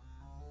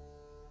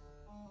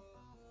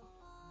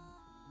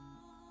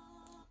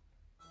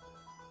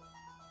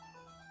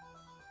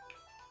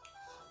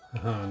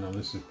 Ah, no,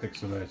 this is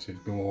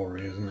pixelated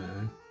glory, isn't it?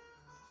 Eh?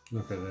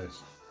 Look at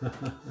this.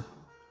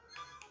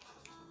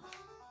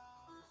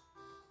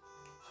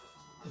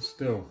 It's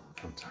still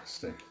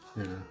fantastic,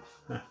 you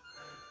know.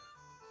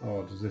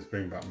 Oh, does this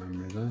bring back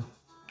memories, eh?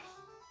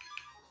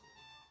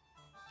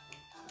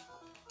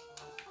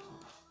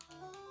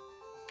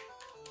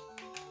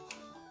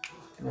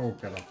 Oh,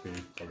 get off you,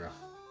 bugger.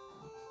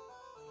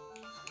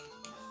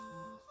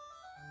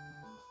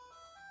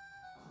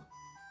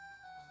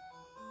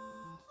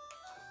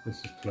 This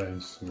is playing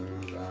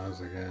smooth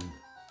as again.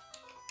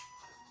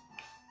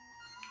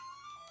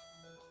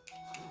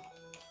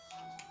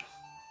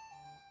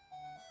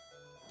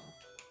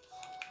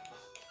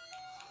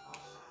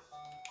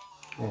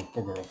 Oh,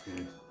 bugger off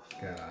you.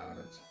 Get out of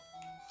it.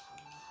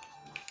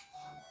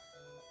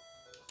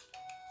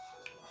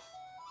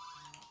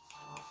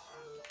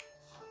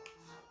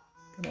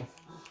 Get off.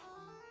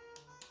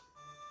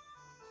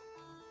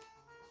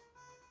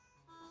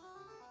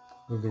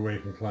 Love the way you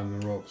can climb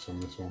the ropes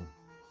on this one.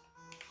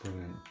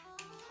 Brilliant.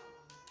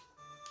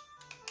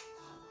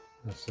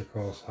 That's of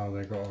course how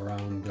they got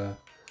around,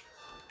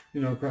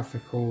 you know,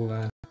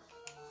 graphical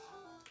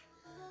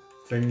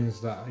things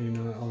that, you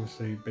know,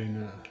 obviously being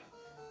a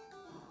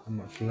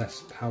much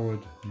less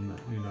powered, you know,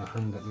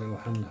 little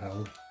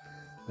handheld,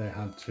 they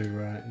had to,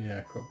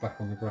 yeah, cut back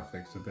on the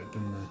graphics a bit,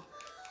 didn't they?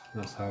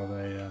 That's how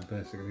they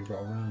basically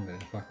got around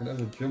it. If I could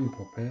ever jump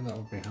up here, that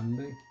would be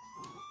handy.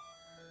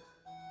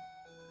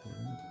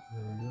 Yeah,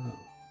 there we go.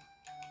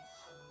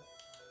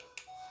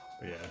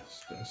 But yeah,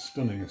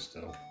 stunning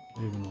still,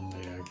 even on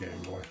the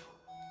Game Boy.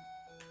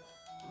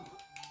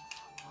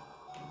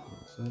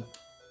 That's it.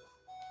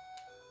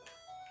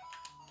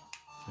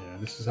 Yeah,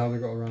 this is how they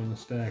got around the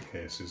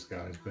staircases,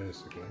 guys,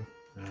 basically,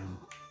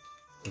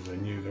 because they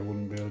knew they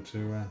wouldn't be able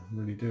to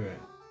really do it.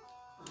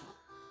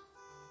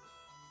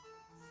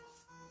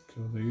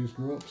 So they used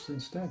ropes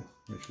instead,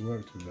 which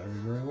worked very,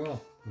 very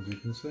well, as you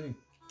can see.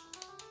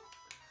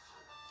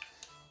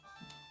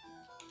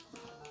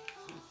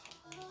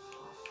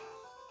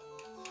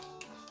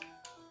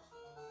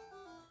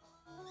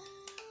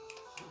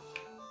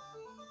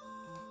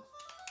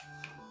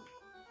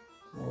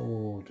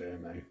 Oh dear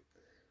me.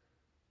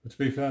 But to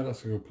be fair,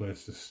 that's a good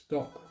place to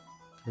stop,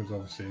 because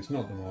obviously it's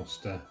not the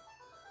most, go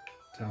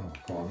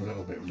on a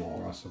little bit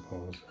more, I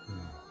suppose.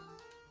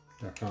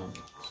 I can't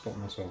stop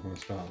myself when I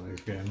start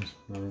these games,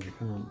 I really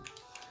can't,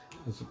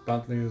 as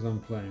badly as I'm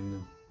playing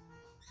them.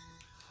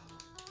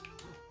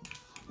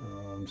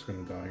 Oh, I'm just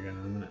going to die again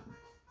in a minute.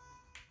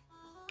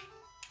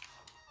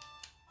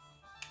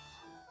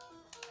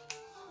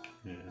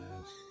 Yes,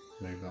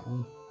 leave that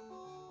one.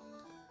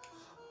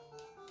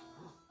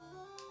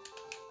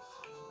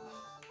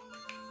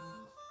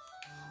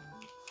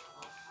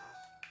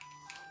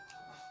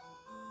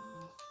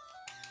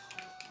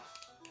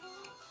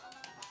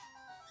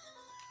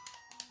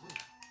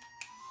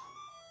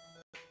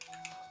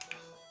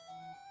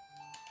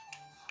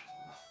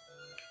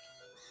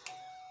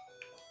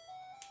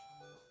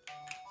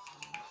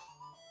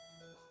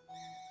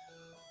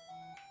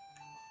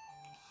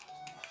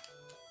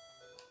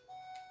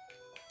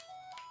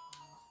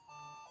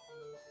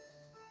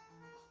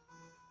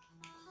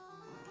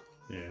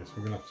 Yes,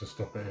 we're going to have to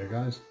stop it here,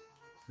 guys,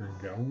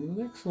 and get on with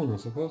the next one, I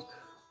suppose.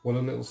 What a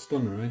little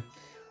stunner, eh?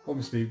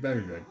 Obviously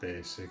very, very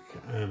basic,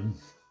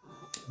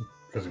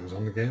 because it was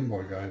on the Game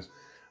Boy, guys.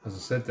 As I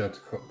said, they had to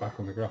cut back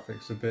on the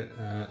graphics a bit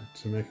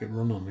to make it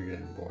run on the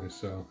Game Boy,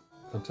 so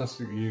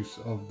fantastic use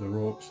of the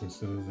ropes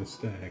instead of the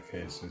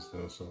staircases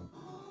though, so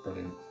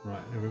brilliant.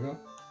 Right, here we go.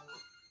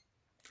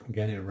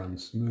 Again, it ran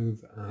smooth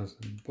as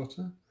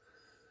butter,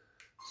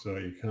 so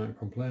you can't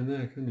complain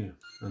there, can you?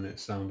 And it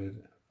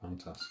sounded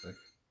fantastic.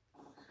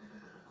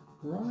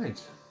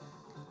 Right,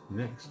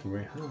 next we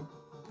have,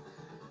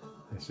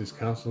 this is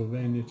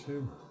Castlevania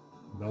 2,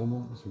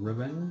 Belmont's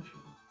Revenge.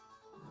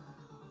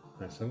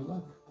 Let's have a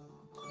look.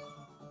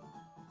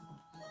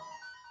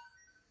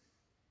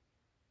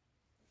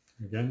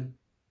 Again,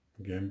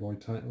 Game Boy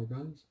title,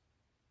 guys.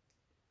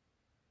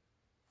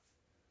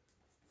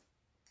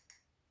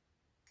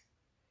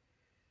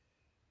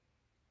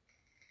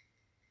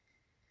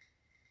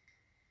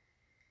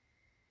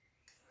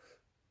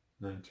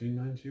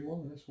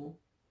 $1991, this one.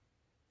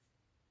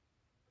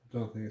 I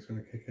don't think it's going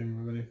to kick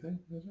in with anything,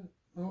 is it?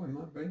 Oh, it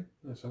might be.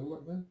 Let's have a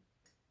look then.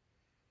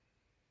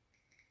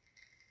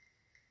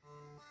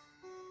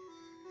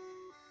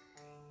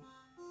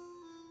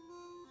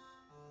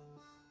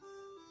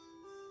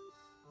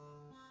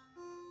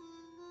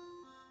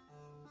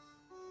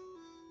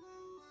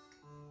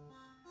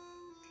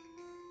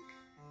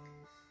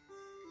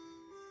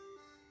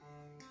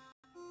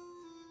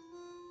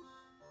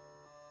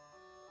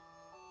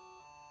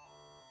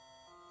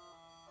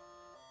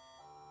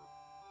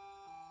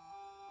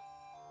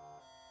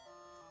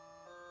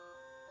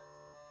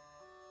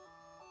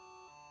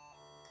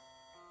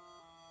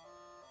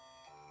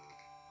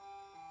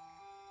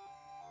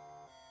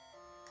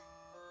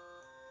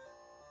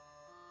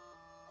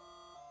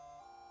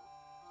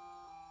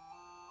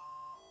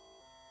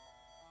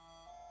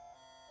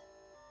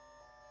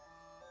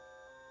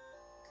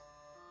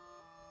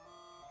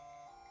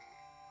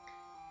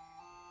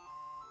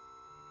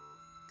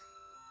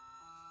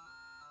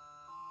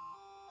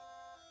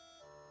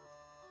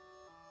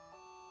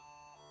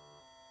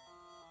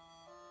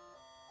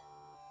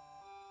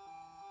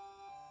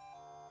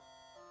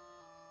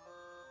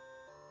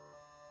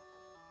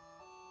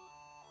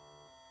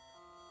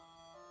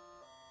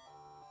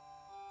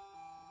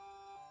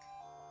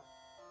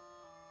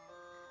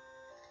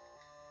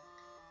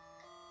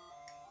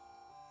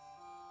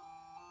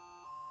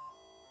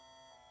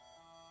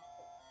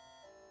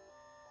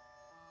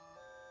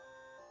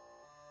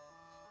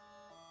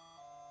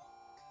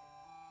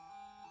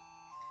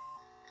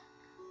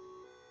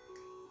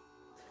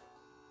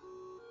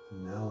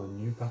 Now a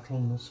new battle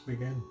must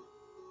begin.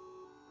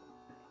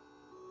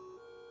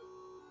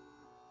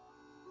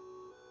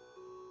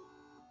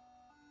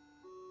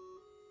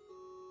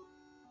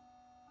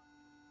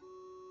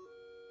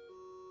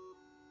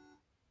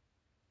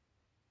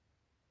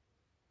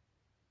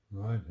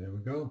 Right, here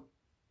we go.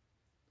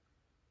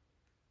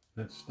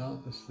 Let's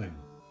start this thing.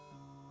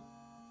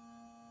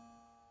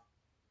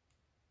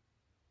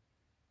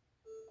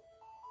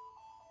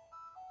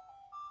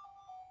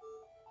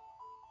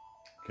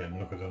 Again,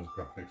 look at those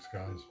graphics,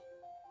 guys.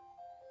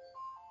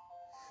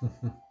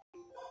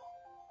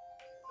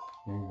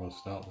 We'll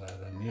start there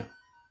then, yeah.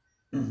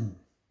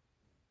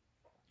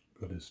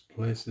 Good as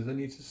place as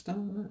any to start,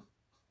 isn't it?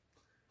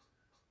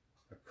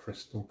 A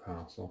crystal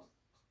castle.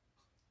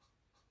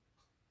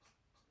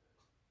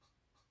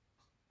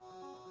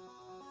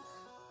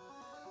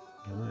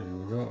 Right, here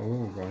we go.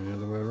 Oh, going the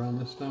other way around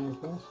this time,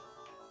 of course.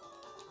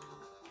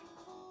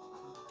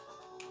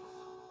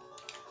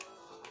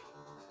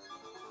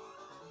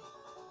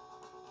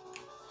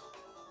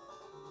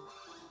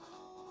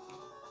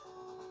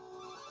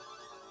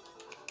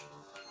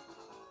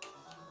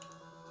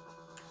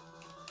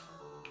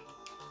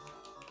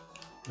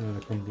 And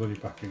they come bloody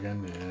back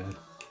again, yeah.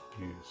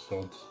 You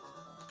sods.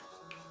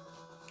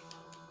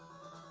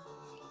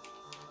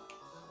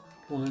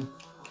 Come on in.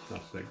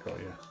 That's it, got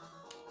you.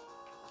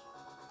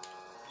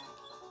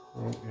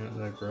 Oh, yeah,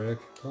 they're brake,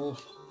 of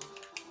course.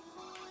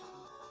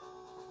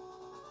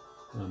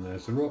 And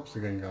there's the ropes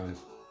again, guys.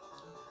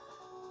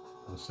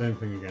 And the same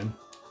thing again.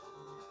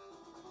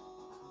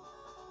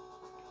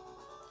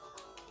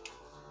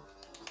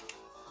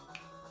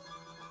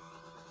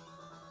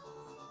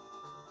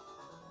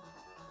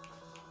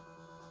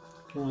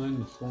 Come on in,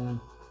 you slime.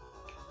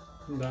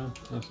 Come down.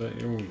 That's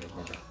it. Oh, you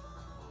bugger.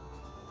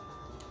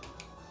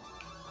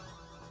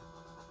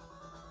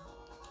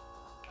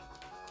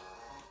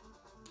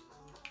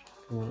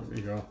 Come on, up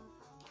you go.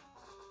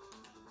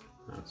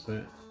 That's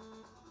it.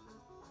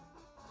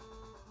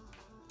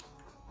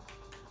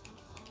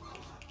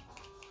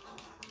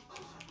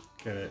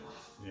 Get it.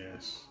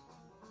 Yes.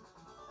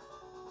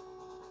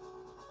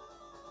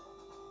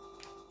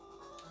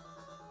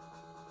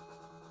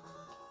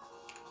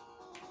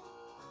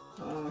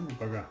 Ah, you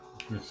bugger.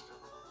 Missed.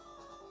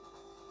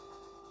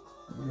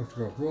 We have to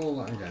go roll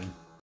that again.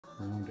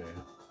 Oh dear.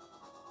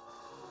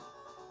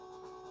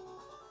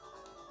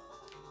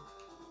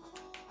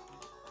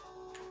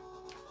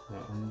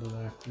 Right under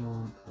there, come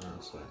on.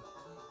 That's it.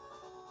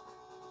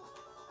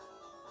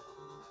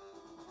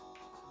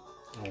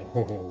 Oh,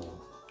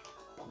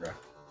 bugger.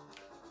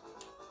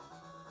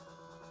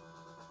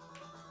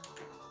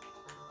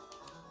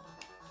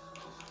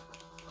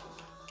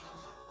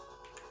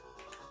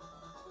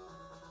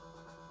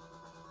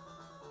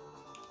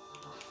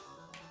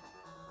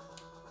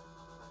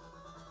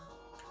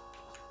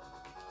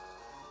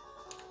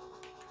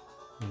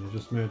 And you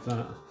just made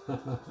that.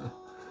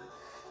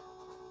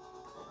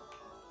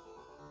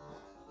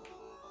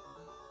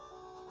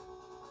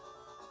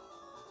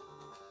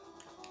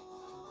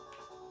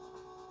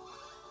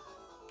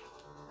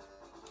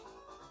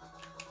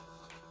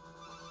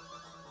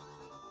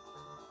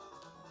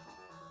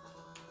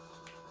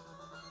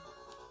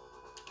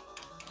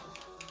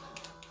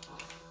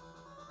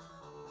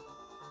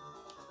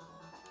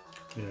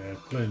 Yeah,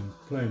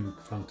 playing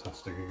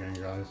fantastic again,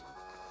 guys.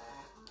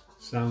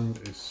 Sound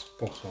is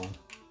spot on.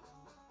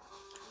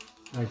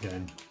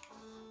 Again.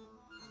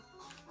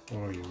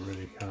 Oh, you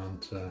really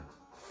can't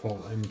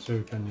fault them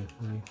too, can you?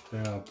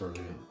 They are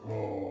brilliant.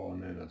 Oh,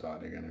 and then I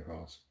died again, of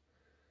course.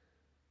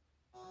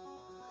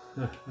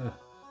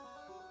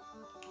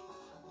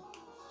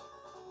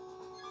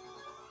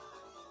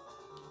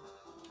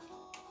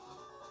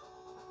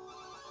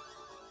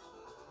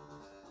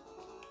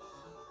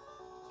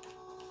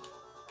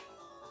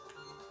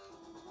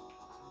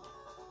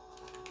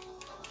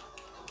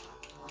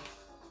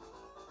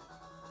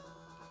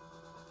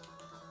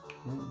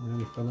 Oh,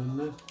 nearly fell in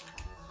there.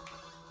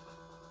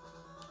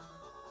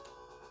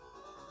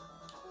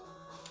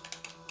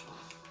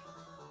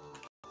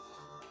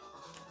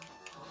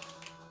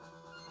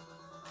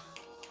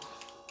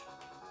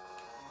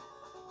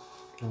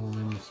 Come on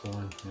in this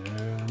line.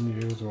 Yeah,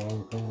 and you as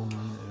well. Come on in,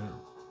 yeah.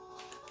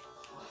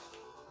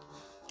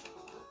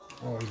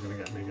 Oh, he's going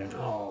to get me again.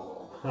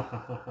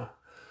 Oh.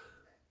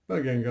 But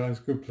again, guys,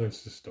 good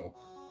place to stop.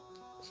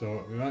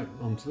 So, right,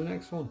 on to the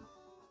next one.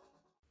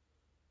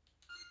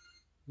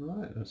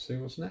 Right, let's see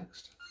what's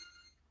next.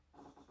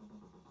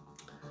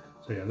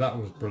 So yeah, that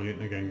was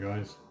brilliant again,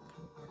 guys.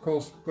 Of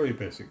course, very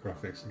basic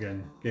graphics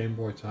again, Game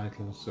Boy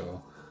title,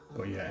 so,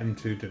 but yeah,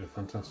 M2 did a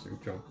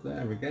fantastic job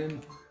there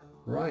again.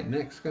 Right,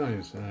 next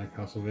guys,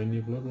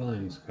 Castlevania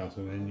Bloodlines,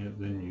 Castlevania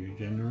The New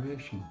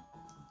Generation.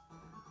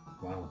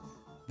 Wow,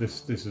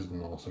 this is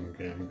an awesome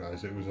game,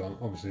 guys. It was on,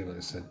 obviously, like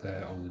I said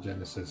there, on the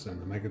Genesis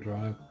and the Mega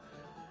Drive.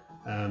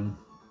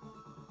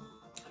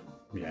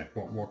 Yeah,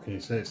 what can you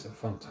say? It's a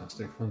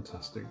fantastic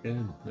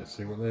game. Let's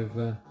see what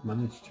they've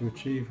managed to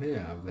achieve here.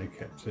 Have they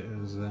kept it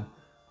as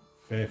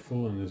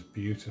faithful and as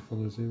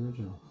beautiful as the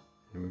original?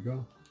 Here we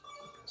go.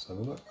 Let's have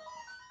a look.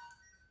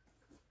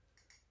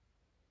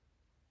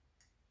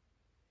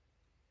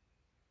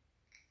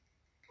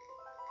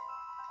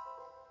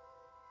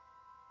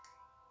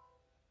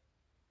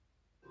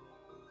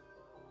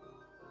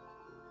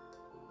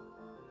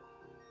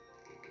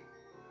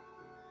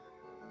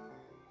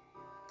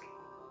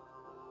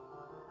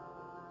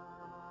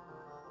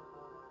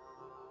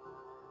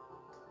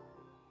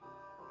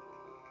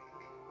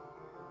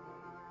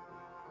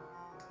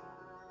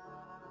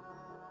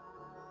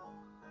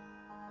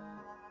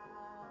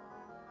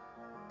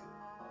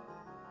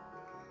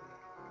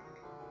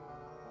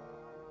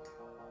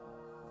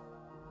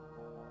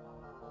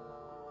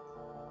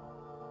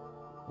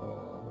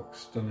 Oh, looks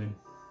stunning.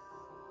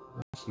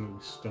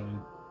 Absolutely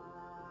stunning.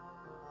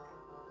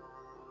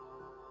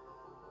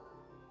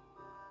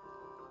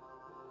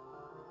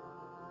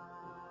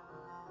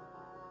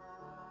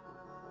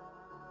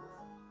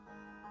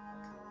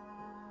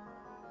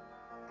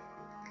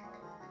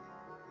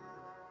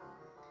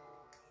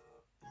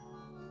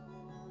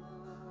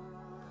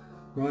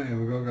 Right, here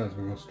we go guys,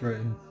 we'll go straight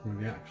in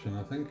with the action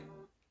I think.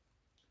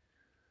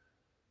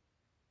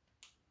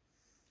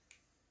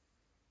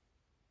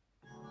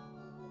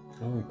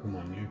 Oh, come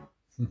on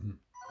you.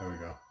 There we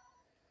go.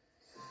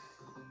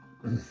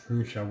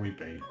 Who shall we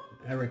be?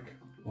 Eric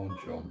or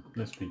John?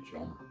 Let's be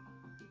John.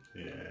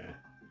 Yeah,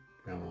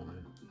 come on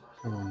in.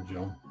 Come on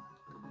John.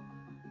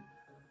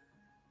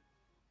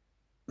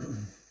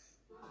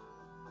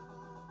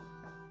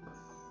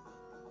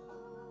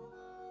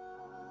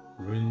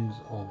 Ruins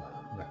of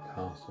the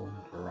Castle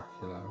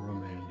Dracula,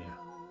 Romania.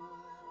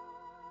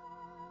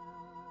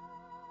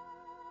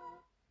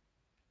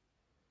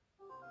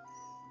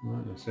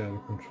 Right, let's see how the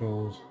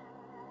controls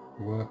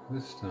work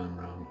this time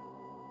round.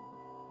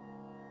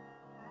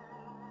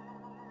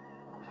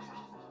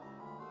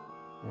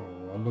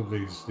 Oh, I love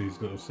these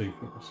little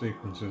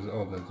sequences.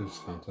 Oh, they're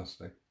just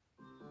fantastic.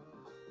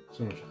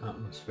 So much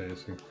atmosphere,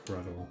 it's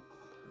incredible.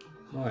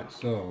 Right,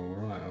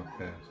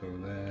 okay, so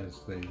there's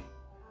the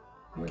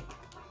whip.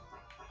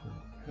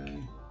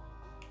 Okay.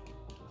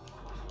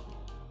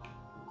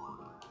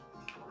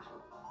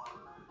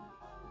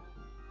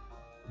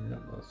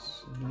 Yep,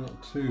 that's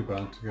not too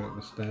bad to get up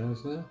the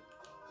stairs there.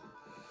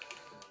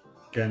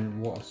 Again,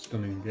 what a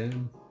stunning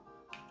game.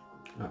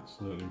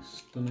 Absolutely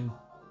stunning.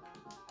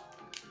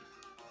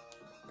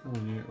 Come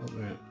on, you up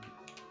there.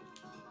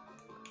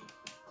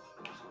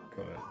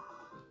 Got it.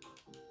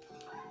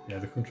 Yeah,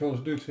 the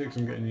controls do take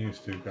some getting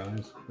used to,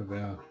 guys, but they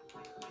are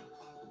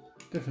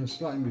different,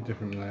 slightly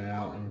different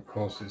layout, and of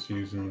course it's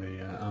using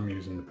the I'm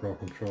using the Pro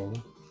controller.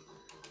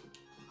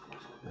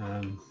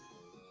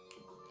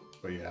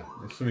 But yeah,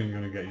 it's something you're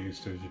going to get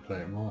used to as you play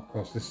it more. Of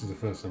course, this is the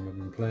first time I've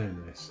been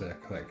playing this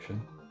collection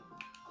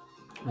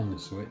on the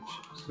Switch,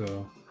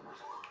 so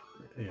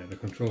yeah, the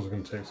controls are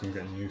going to take some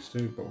getting used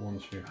to, but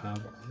once you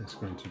have, it's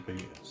going to be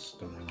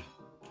stunning,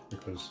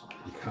 because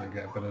you can't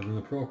get better than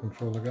the Pro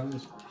controller,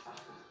 guys.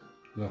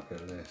 Look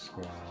at this,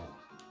 wow,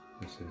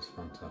 this is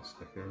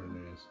fantastic, it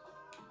really is.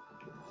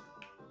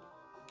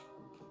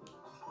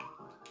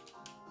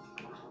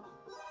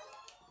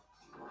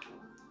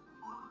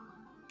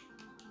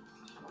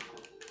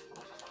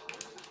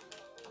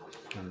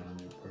 Come on,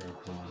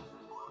 come on.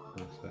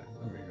 That's it,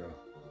 there we go.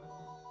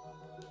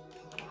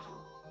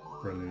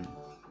 Brilliant.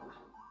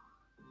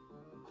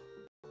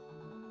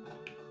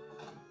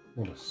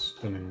 What a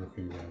stunning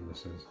looking game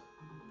this is.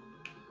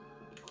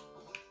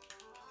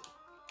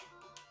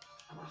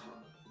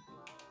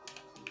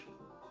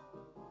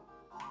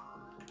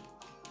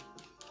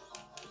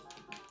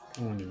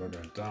 Come on, you're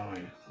gonna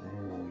die.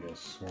 Oh, you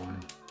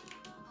swine.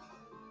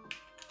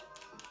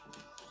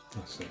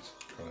 That's it,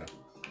 got it.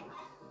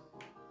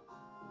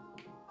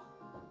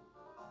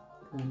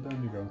 Come on,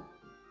 down you go.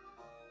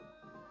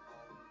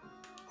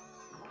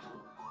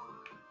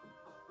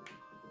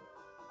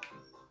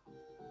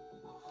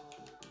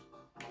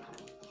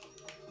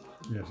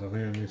 Yes, I think I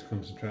need to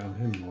concentrate on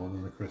him more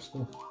than the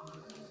crystal.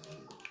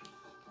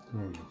 Oh,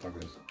 you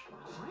buggers.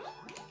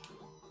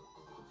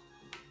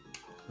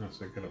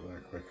 That's it, get up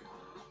there quick.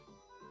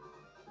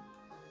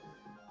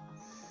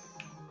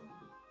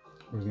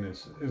 Isn't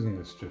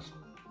this just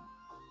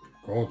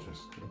gorgeous,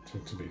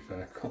 to be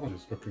fair,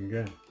 gorgeous looking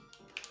game.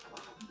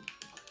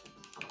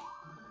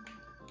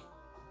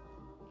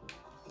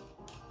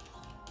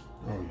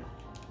 Oh yeah,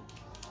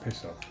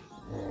 piss off.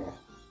 Oh.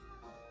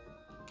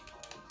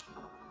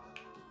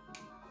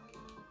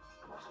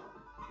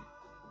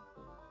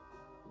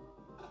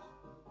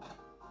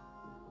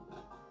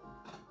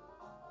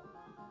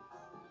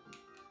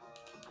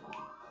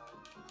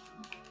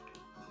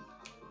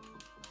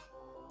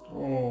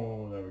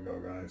 Oh, there we go,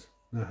 guys.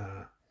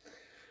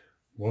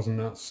 Wasn't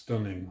that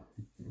stunning?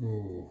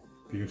 Oh,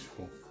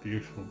 beautiful,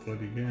 beautiful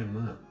bloody game,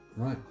 that.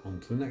 Right, on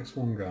to the next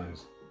one,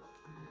 guys.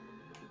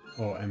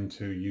 Oh,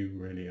 M2, you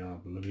really are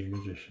bloody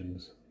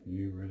magicians.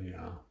 You really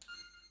are.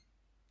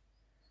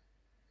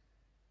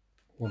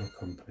 What a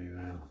company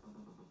they are.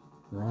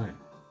 Right.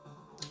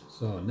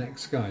 So,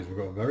 next, guys, we've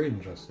got a very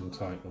interesting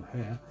title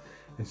here.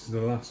 This is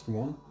the last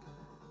one,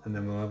 and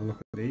then we'll have a look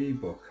at the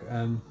ebook.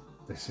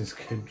 This is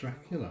Kid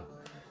Dracula.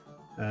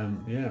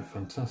 Yeah,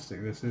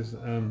 fantastic. This is,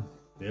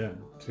 yeah,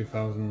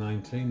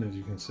 2019, as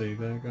you can see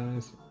there,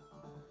 guys.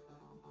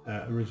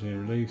 Originally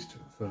released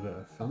for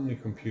the family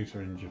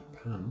computer in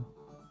Japan,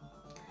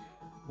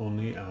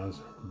 only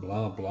as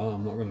blah blah.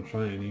 I'm not going to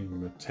try and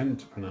even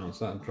attempt to pronounce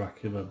that.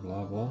 Dracula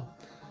blah blah.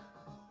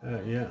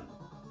 Yeah,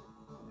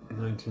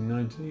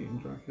 1990.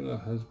 Dracula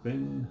has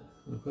been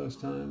the first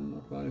time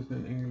localized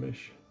in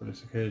English for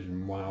this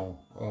occasion. Wow.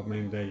 Well, I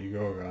mean, there you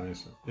go,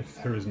 guys. If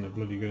there isn't a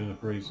bloody good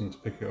enough reason to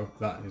pick it up,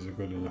 that is a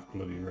good enough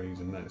bloody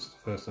reason. That's the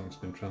first time it's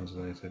been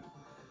translated.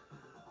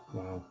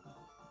 Wow.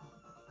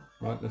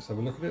 Right, let's have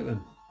a look at it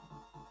then.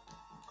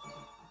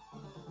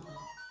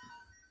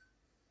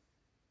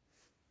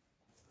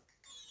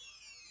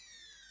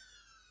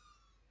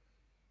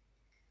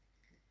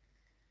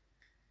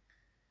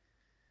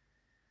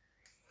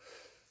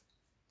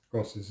 Of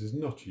course, this is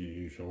not your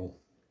usual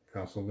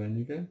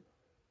Castlevania game,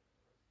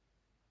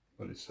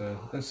 but it's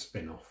a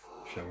spin-off,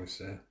 shall we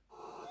say.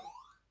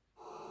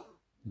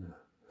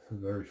 A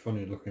very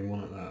funny looking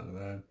one at that.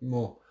 They're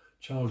more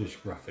childish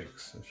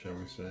graphics, shall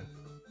we say.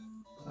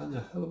 And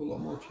a hell of a lot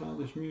more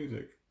childish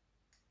music.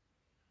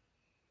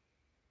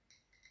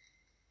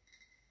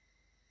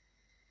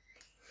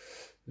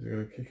 Is it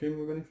going to kick in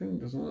with anything?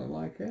 Doesn't look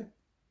like it.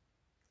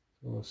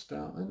 So we'll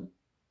start then.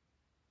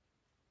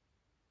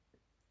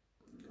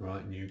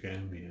 Right, new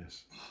game,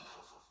 yes.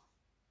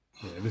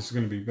 Yeah, this is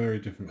going to be a very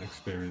different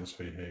experience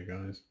for you here,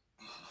 guys.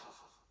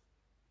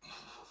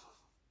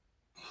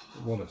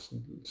 What a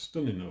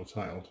stunning little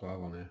title to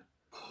have on here.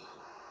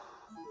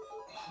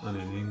 And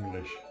in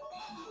English.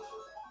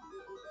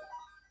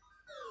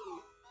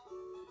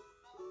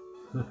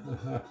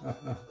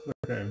 Look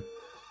at him.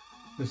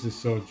 This is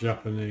so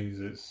Japanese,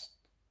 it's...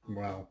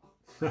 wow.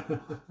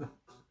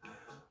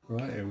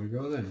 Right, here we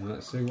go then.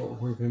 Let's see what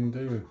we can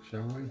do,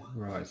 shall we?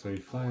 Right, so he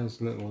fires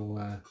little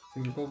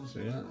thingamabobs.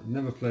 Yeah,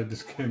 never played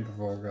this game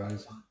before,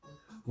 guys.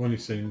 I've only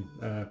seen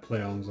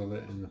play-ons of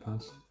it in the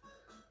past.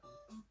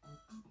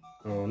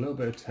 Oh, a little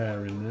bit of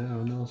tear in there,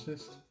 I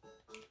noticed.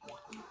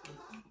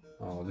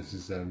 Oh, this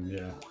is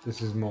yeah,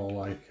 this is more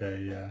like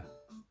a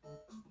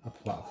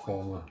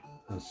platformer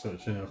as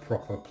such, in a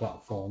proper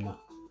platformer.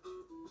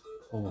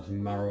 Almost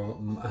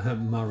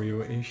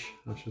Mario-ish,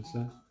 I should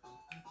say.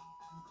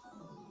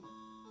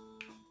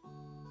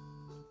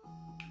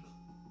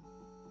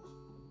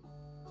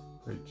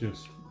 It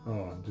just,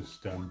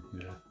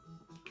 yeah.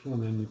 Come on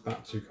then, you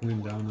bats, you're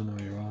coming down, I know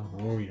you are.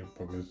 Oh, you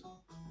buggers.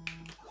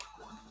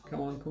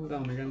 Come on, come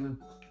down again then.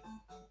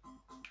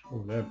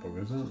 Oh, they're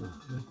buggers, aren't they?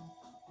 Yeah.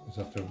 Just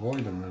have to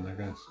avoid them then, I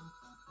guess.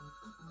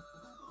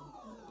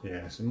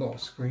 Yeah, it's a lot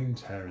of screen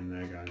tear in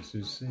there, guys. Do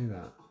you see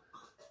that?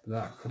 But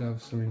that could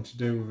have something to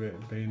do with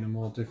it being a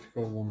more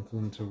difficult one for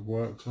them to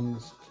work on.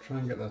 Let's try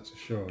and get that to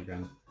show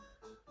again.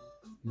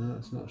 No,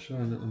 it's not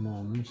showing at the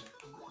moment.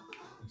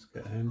 Let's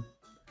get him.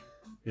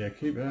 Yeah,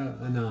 keep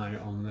an eye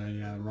on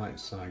the right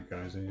side,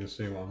 guys, and you'll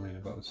see what I mean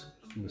about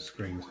the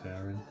screen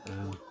tearing.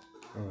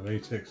 Oh, he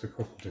takes a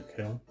couple to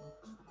kill.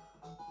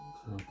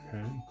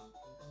 Okay.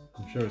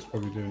 I'm sure it's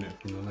probably doing it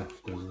from the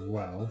left as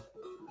well.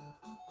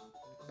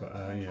 But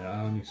yeah,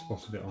 I only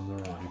spotted it on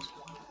the right.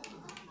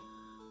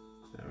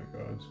 There we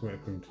go, just wait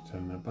for them to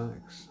turn their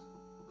backs.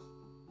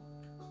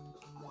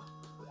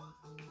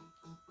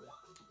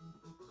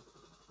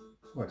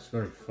 Oh, it's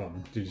very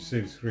fun. Did you see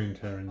the screen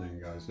tearing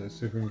then, guys? Let's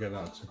see if we can get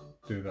that to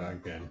do that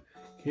again.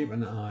 Keep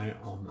an eye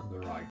on the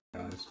right,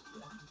 guys.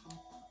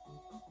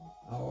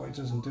 Oh, it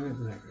doesn't do it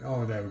next.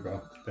 Oh, there we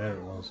go. There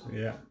it was.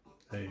 Yeah,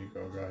 there you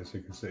go, guys.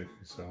 You can see it for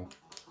yourself.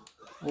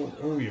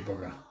 Oh, you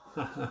bugger.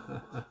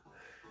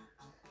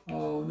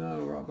 Oh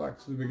no, right back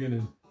to the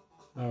beginning.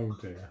 Oh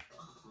dear.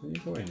 Can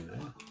you go in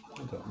there?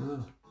 I don't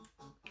know.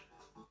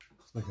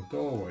 It's like a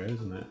doorway,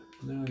 isn't it?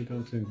 No, you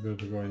don't seem to be able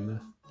to go in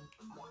there.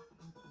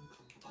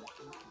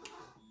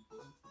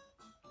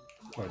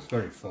 Oh, it's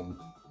very fun.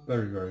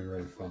 Very, very,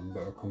 very fun,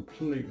 but a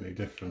completely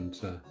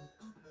different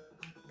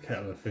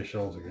kettle of fish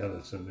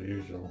altogether to the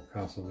usual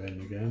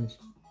Castlevania games.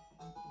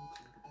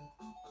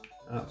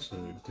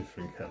 Absolutely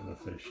different kettle of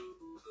fish.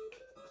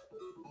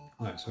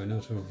 Right, so we know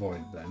to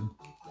avoid them.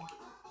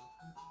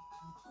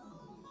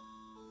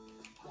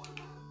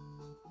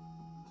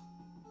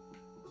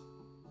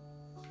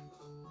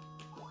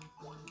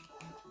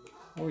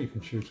 Oh, you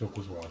can shoot up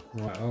as well.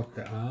 Right,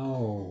 okay.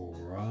 Oh,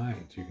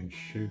 right, you can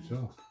shoot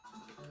up.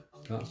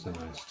 That's a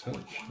nice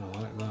touch. I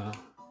like that.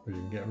 But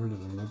you can get rid of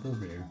them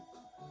above you.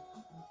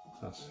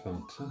 That's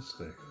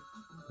fantastic.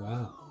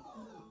 Wow.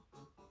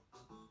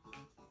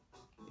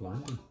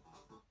 Blinding.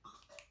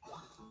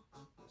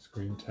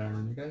 Screen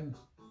tearing again.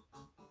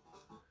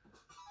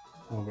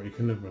 Oh, but you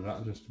can live with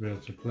that just to be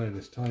able to play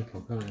this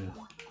title, can't you?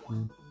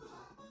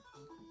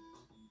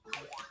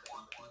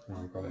 Oh,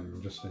 I got him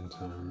just in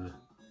time there.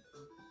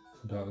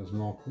 I doubt there's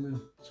more coming.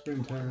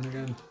 Screen tearing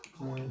again.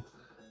 Oh, a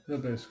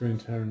little bit of screen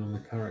tearing on the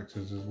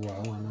characters as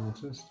well, I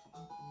noticed.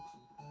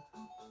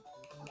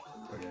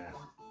 But yeah,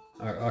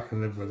 I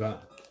can live with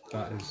that.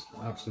 That is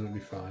absolutely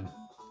fine.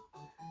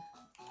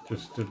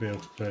 Just to be able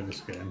to play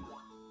this game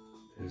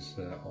is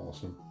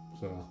awesome.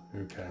 So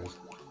who cares?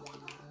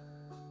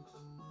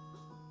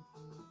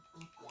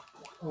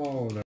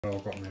 Oh, they all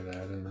got me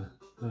there, didn't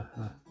they?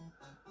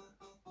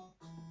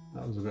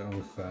 That was a bit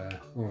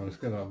unfair. Oh, let's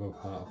get that above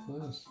half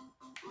first.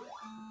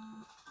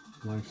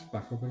 Life's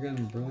back up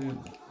again,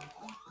 brilliant.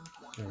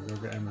 There we go,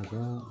 get him as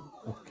well.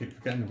 I keep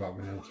forgetting about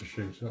being able to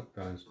shoot up,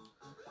 guys.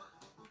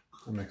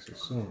 That makes it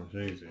so much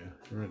easier,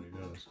 it really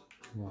does.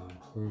 Wow,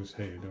 who's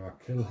here? Do I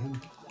kill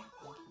him?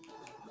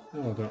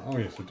 No, I don't. Oh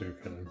yes, I do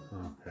kill him.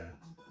 Okay.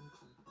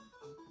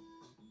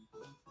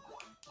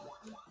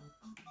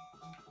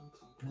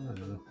 Oh,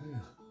 and up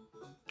here.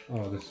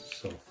 Oh, this is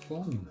so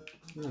fun.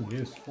 It really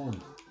is fun.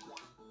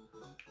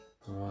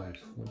 Right,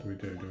 what do we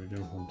do? Do we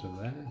jump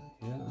onto there?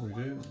 Yeah, we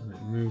do. And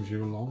it moves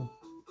you along.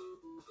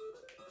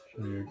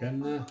 Show you again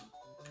there.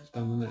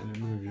 Stand on it and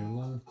it moves you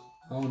along.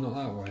 Oh, not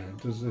that way.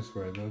 It does this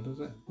way though, does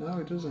it? No,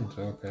 it doesn't.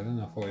 Okay, then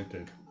I thought it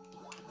did.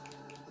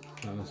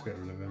 Now let's get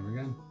rid of him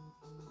again.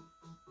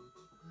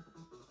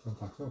 Go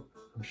back up.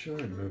 I'm sure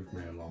it moved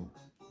me along.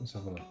 Let's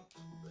have a look.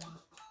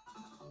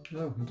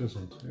 No, it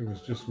doesn't. It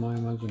was just my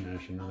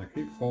imagination, and I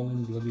keep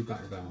falling bloody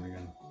back down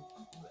again.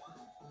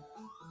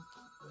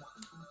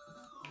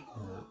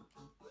 Right.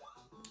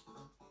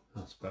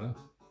 That's better.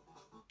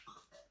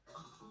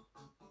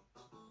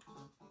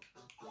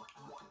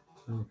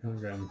 Oh, we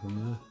can't get him from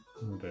there.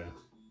 Oh dear.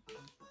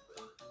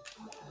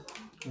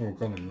 Oh, we've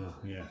got him now.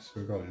 Yes,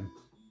 we got him.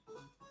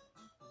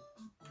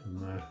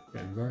 And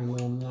getting very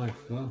low on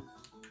life though.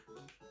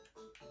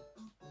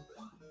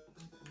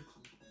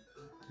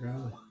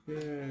 Yeah.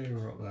 Yay,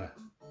 we're up there.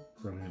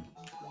 Brilliant.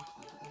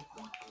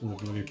 And the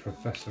bloody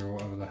professor or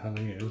whatever the hell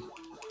he is.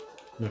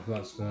 And if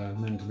that's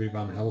meant to be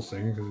Van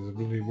Helsing, because it's a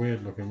bloody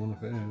weird looking one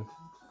if it is.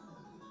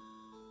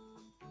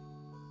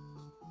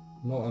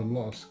 A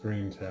lot of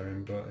screen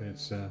tearing, but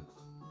it's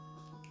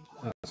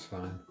that's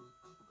fine.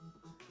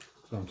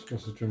 So I'm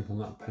supposed to jump on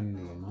that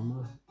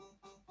pendulum,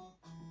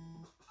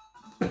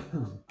 am I?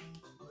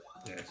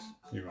 Yes,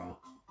 you are.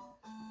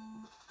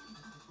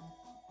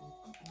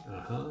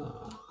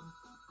 Aha.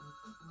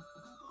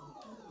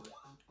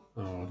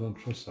 Oh, I don't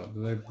trust that.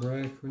 Do they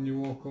break when you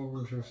walk over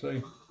them, shall we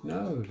say?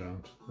 No, they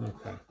don't.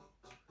 Okay.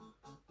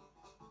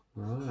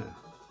 Right.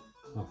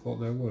 I thought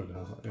they would.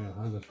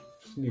 I had a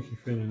sneaky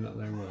feeling that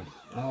they would.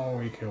 Oh,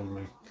 he killed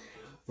me.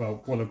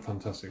 Well, what a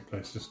fantastic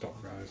place to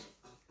stop, guys.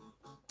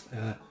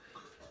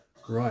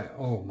 Right,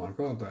 oh my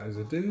god, that is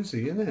a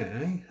doozy, isn't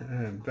it,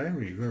 eh?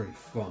 Very, very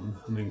fun.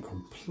 I mean,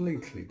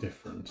 completely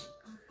different.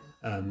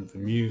 The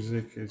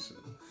music is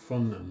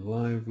fun and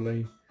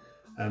lively.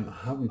 I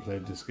haven't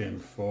played this game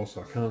before,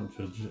 so I can't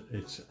judge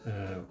it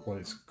what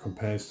it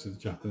compares to the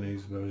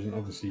Japanese version.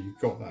 Obviously, you've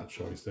got that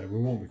choice there. We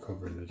won't be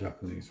covering the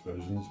Japanese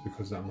versions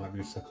because that might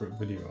be a separate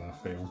video, I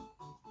feel.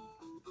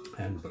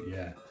 But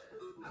yeah,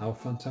 how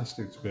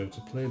fantastic to be able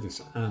to play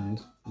this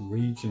and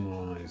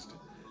regionalised.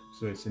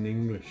 So it's in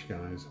English,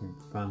 guys.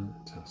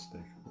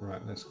 Fantastic.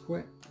 Right, let's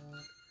quit.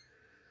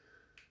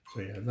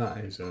 So yeah, that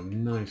is a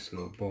nice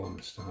little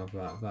bonus to have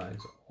that. That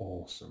is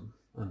awesome.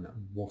 And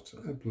what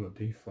a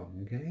bloody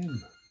fun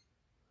game.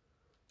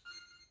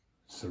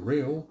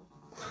 Surreal,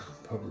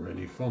 but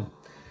really fun.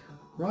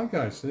 Right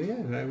guys, so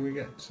yeah, then we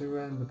get to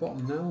the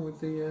bottom now with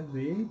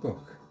the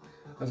ebook.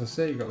 As I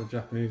say, you've got the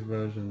Japanese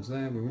versions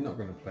there, but we're not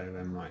going to play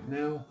them right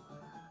now.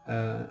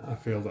 I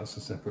feel that's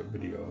a separate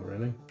video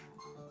really.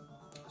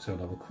 So I'll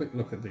have a quick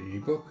look at the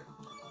ebook.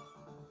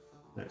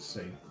 Let's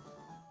see.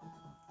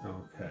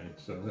 Okay,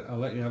 so I'll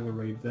let you have a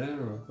read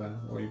there of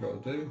what you've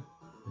got to do.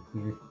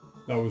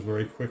 That was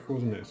very quick,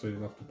 wasn't it? So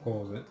you'll have to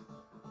pause it.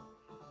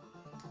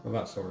 Well,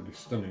 that's already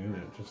stunning, isn't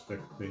it? Just the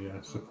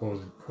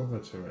supposed cover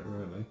to it,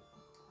 really.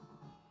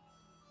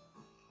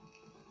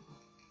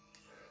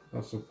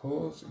 I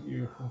suppose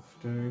you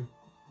have to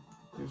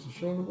use the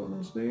shoulder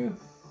buttons, do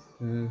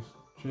you?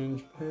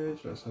 Change page,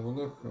 let's have a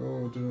look.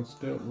 Oh, it doesn't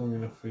stay up long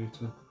enough for you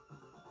to...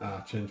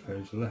 change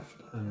page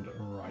left and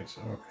right.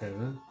 Okay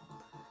then.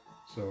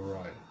 So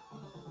right.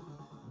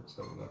 Let's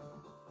have a look.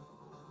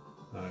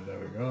 Alright, there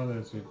we go.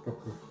 There's your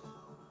book of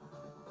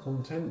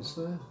contents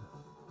there.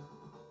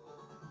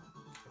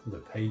 The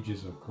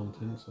pages of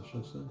contents, I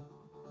should say.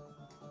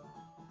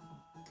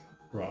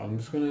 Right, I'm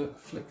just going to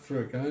flick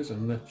through it, guys,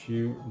 and let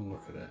you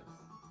look at it.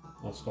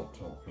 I'll stop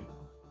talking.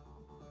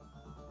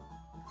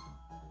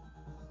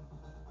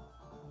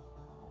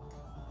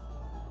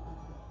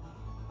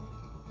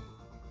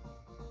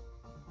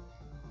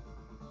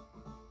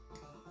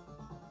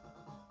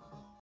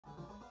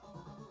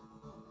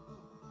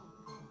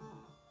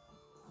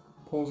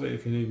 Pause it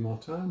if you need more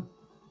time.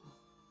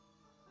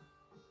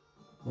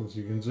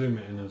 Obviously you can zoom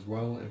it in as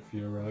well if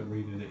you're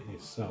reading it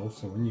yourself,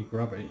 so when you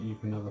grab it you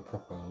can have a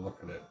proper look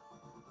at it.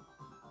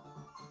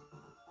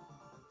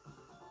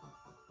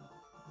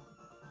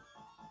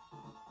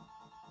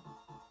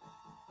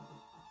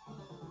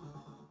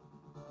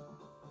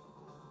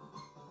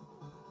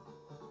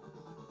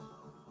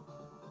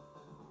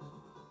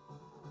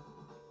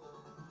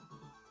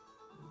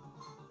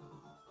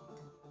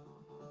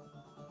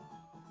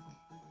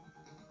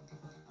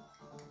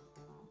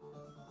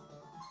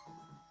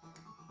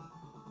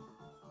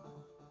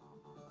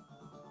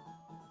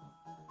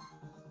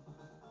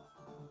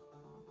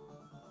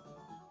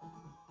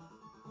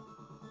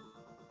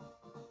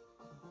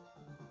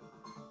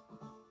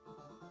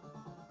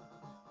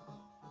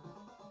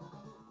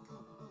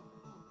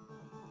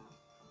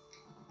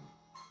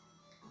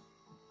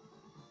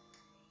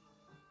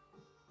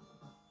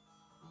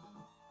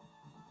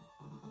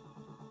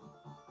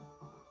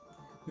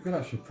 You could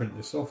actually print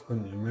this off,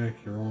 couldn't you?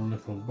 Make your own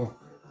little book.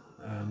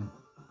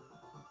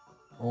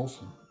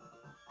 Awesome.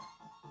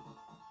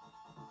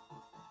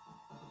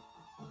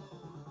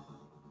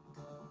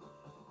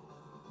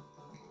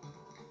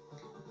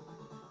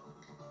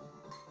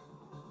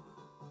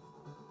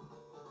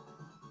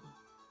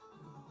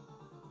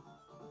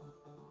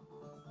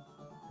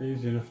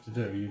 Easy enough to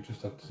do, you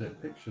just have to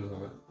take pictures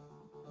of it.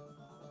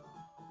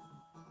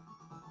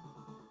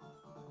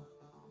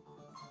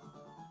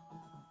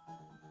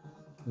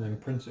 And then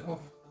print it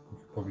off. You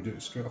could probably do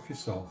it straight off your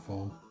cell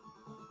phone.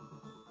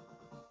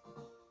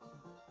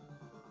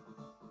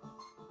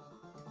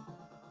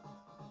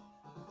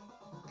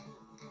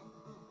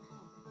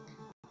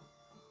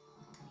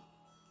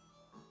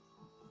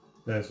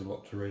 There's a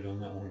lot to read on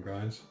that one,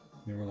 guys.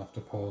 You will have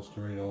to pause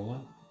to read all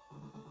that.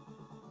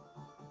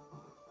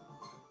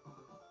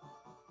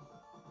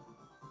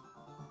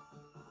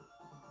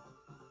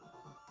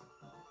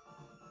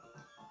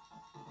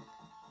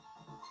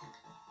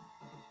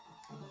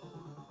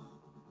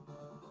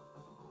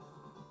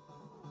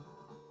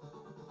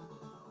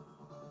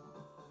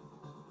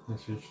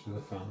 Message to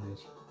the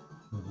fans.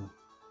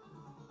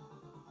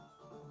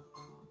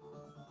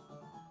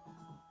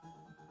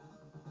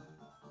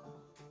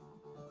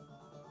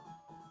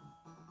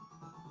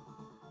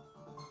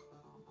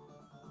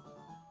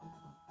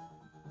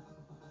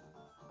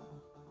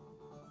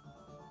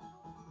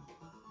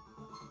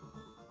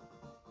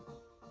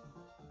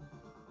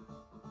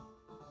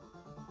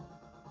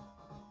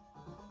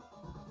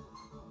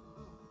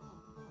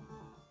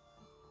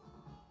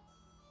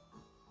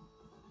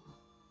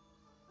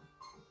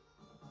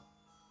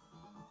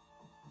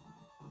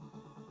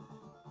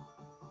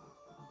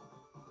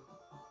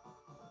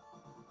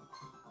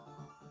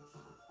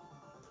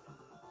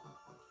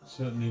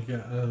 Certainly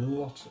get a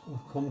lot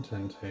of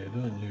content here,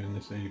 don't you, in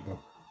this ebook?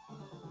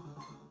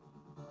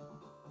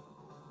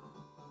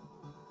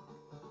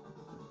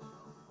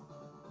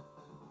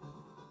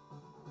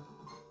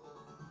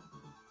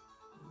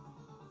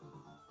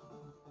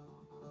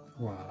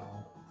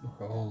 Wow, look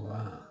at all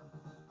that.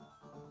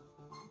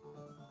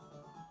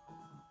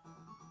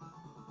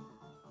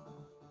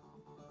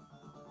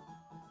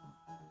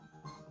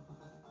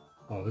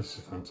 Oh, this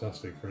is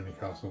fantastic for any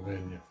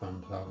Castlevania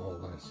fan to have all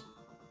this.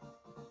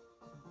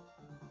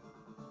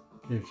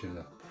 Gives you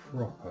the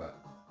proper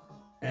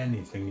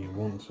anything you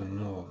want to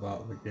know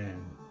about the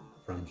game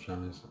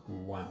franchise.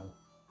 Wow.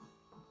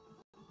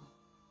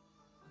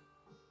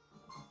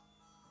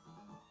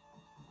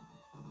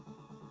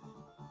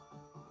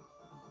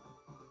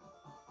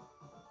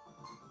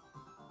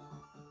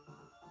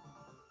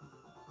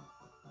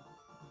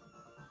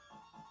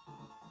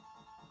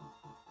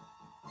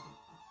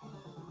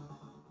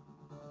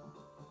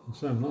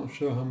 So I'm not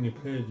sure how many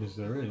pages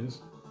there is,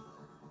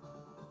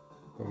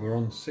 but we're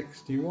on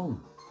 61.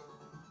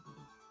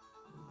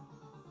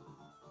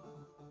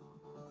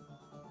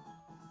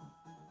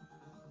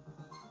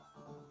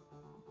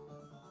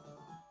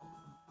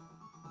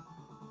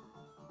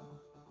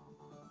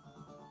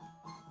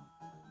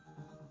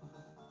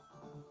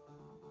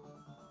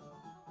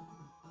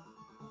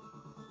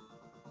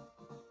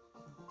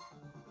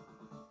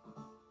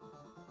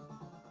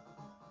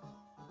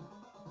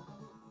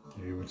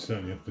 You would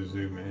certainly have to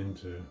zoom it in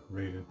to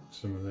read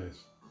some of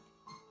this.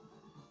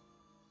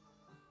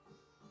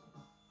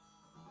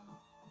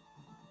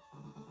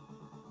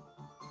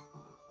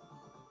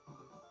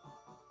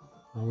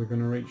 Are we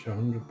going to reach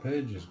 100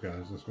 pages,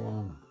 guys? That's what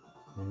I'm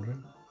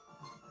wondering.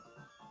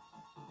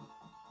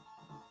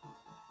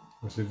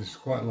 Obviously this is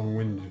quite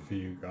long-winded for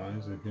you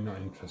guys. If you're not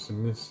interested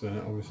in this,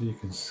 obviously you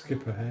can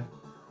skip ahead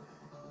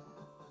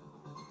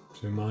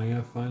to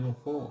my final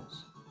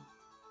thoughts.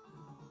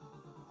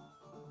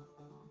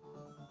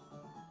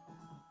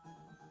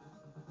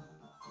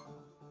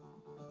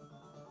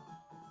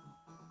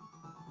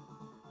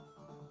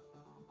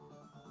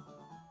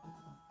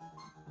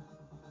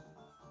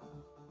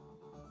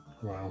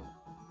 Wow,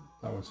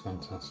 that was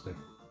fantastic.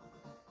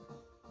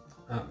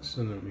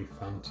 Absolutely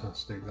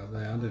fantastic that they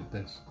added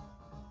this.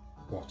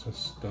 What a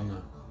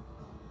stunner.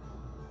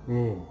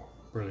 Oh,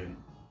 brilliant.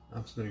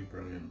 Absolutely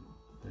brilliant.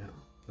 Yeah,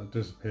 that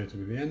does appear to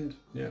be the end.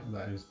 Yeah,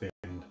 that is the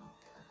end.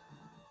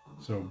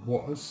 So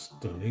what a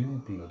stunning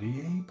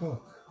bloody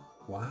ebook.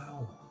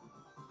 Wow.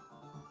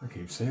 I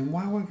keep saying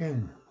wow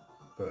again.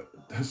 But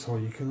that's all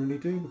you can really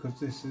do, because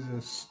this is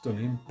a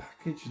stunning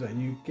package that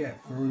you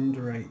get for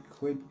under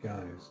 £8,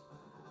 guys.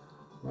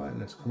 Right,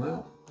 let's come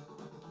out.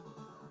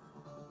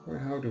 Well,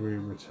 how do we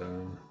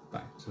return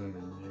back to the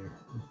menu?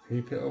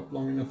 Keep it up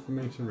long enough for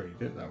me to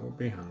read it, that would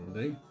be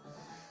handy.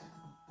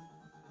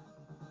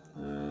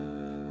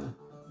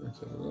 Let's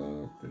have a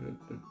look.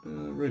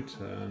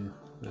 Return.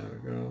 There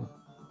we go.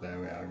 There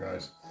we are,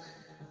 guys.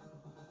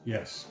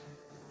 Yes.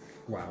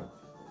 Wow.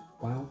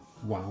 Wow,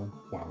 wow,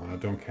 wow. And I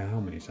don't care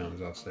how many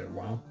times I say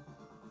wow.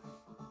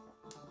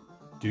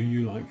 Do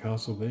you like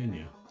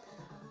Castlevania?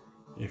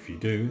 If you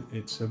do,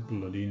 it's a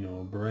bloody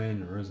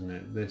no-brainer, isn't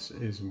it? This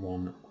is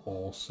one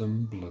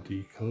awesome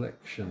bloody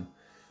collection.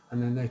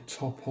 And then they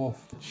top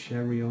off the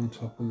cherry on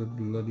top of the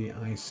bloody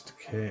iced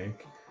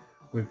cake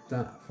with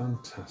that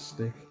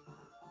fantastic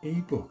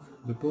ebook,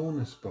 the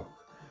bonus book.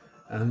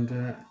 And,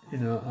 you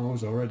know, I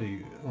was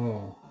already,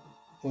 over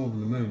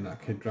the moon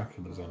that Kid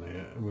Dracula's on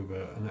here with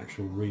an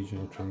actual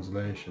regional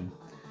translation.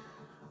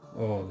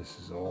 Oh, this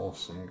is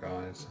awesome,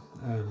 guys.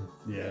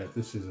 Yeah,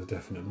 this is a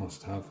definite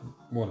must-have.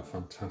 What a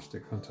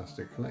fantastic,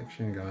 fantastic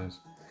collection, guys.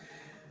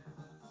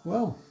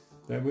 Well,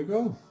 there we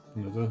go.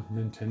 Another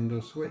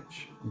Nintendo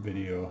Switch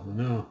video. I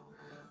know,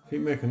 I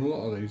keep making a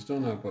lot of these,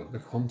 don't I? But the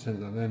content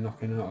that they're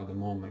knocking out at the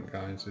moment,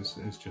 guys,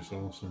 is just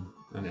awesome.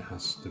 And it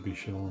has to be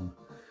shown.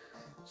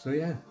 So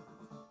yeah,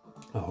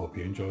 I hope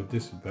you enjoyed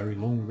this very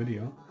long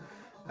video.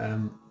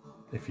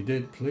 If you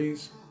did,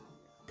 please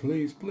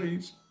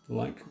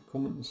like,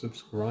 comment,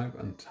 subscribe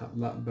and tap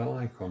that bell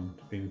icon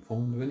to be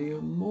informed of any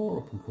more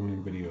up and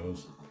coming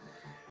videos.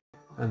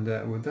 And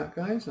with that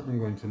guys, I'm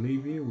going to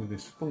leave you with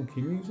this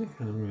funky music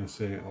and I'm going to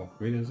say auf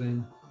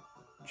Wiedersehen,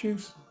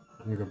 tschüss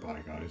and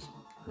goodbye guys,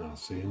 and I'll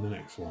see you in the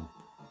next one.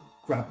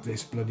 Grab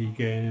this bloody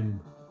game!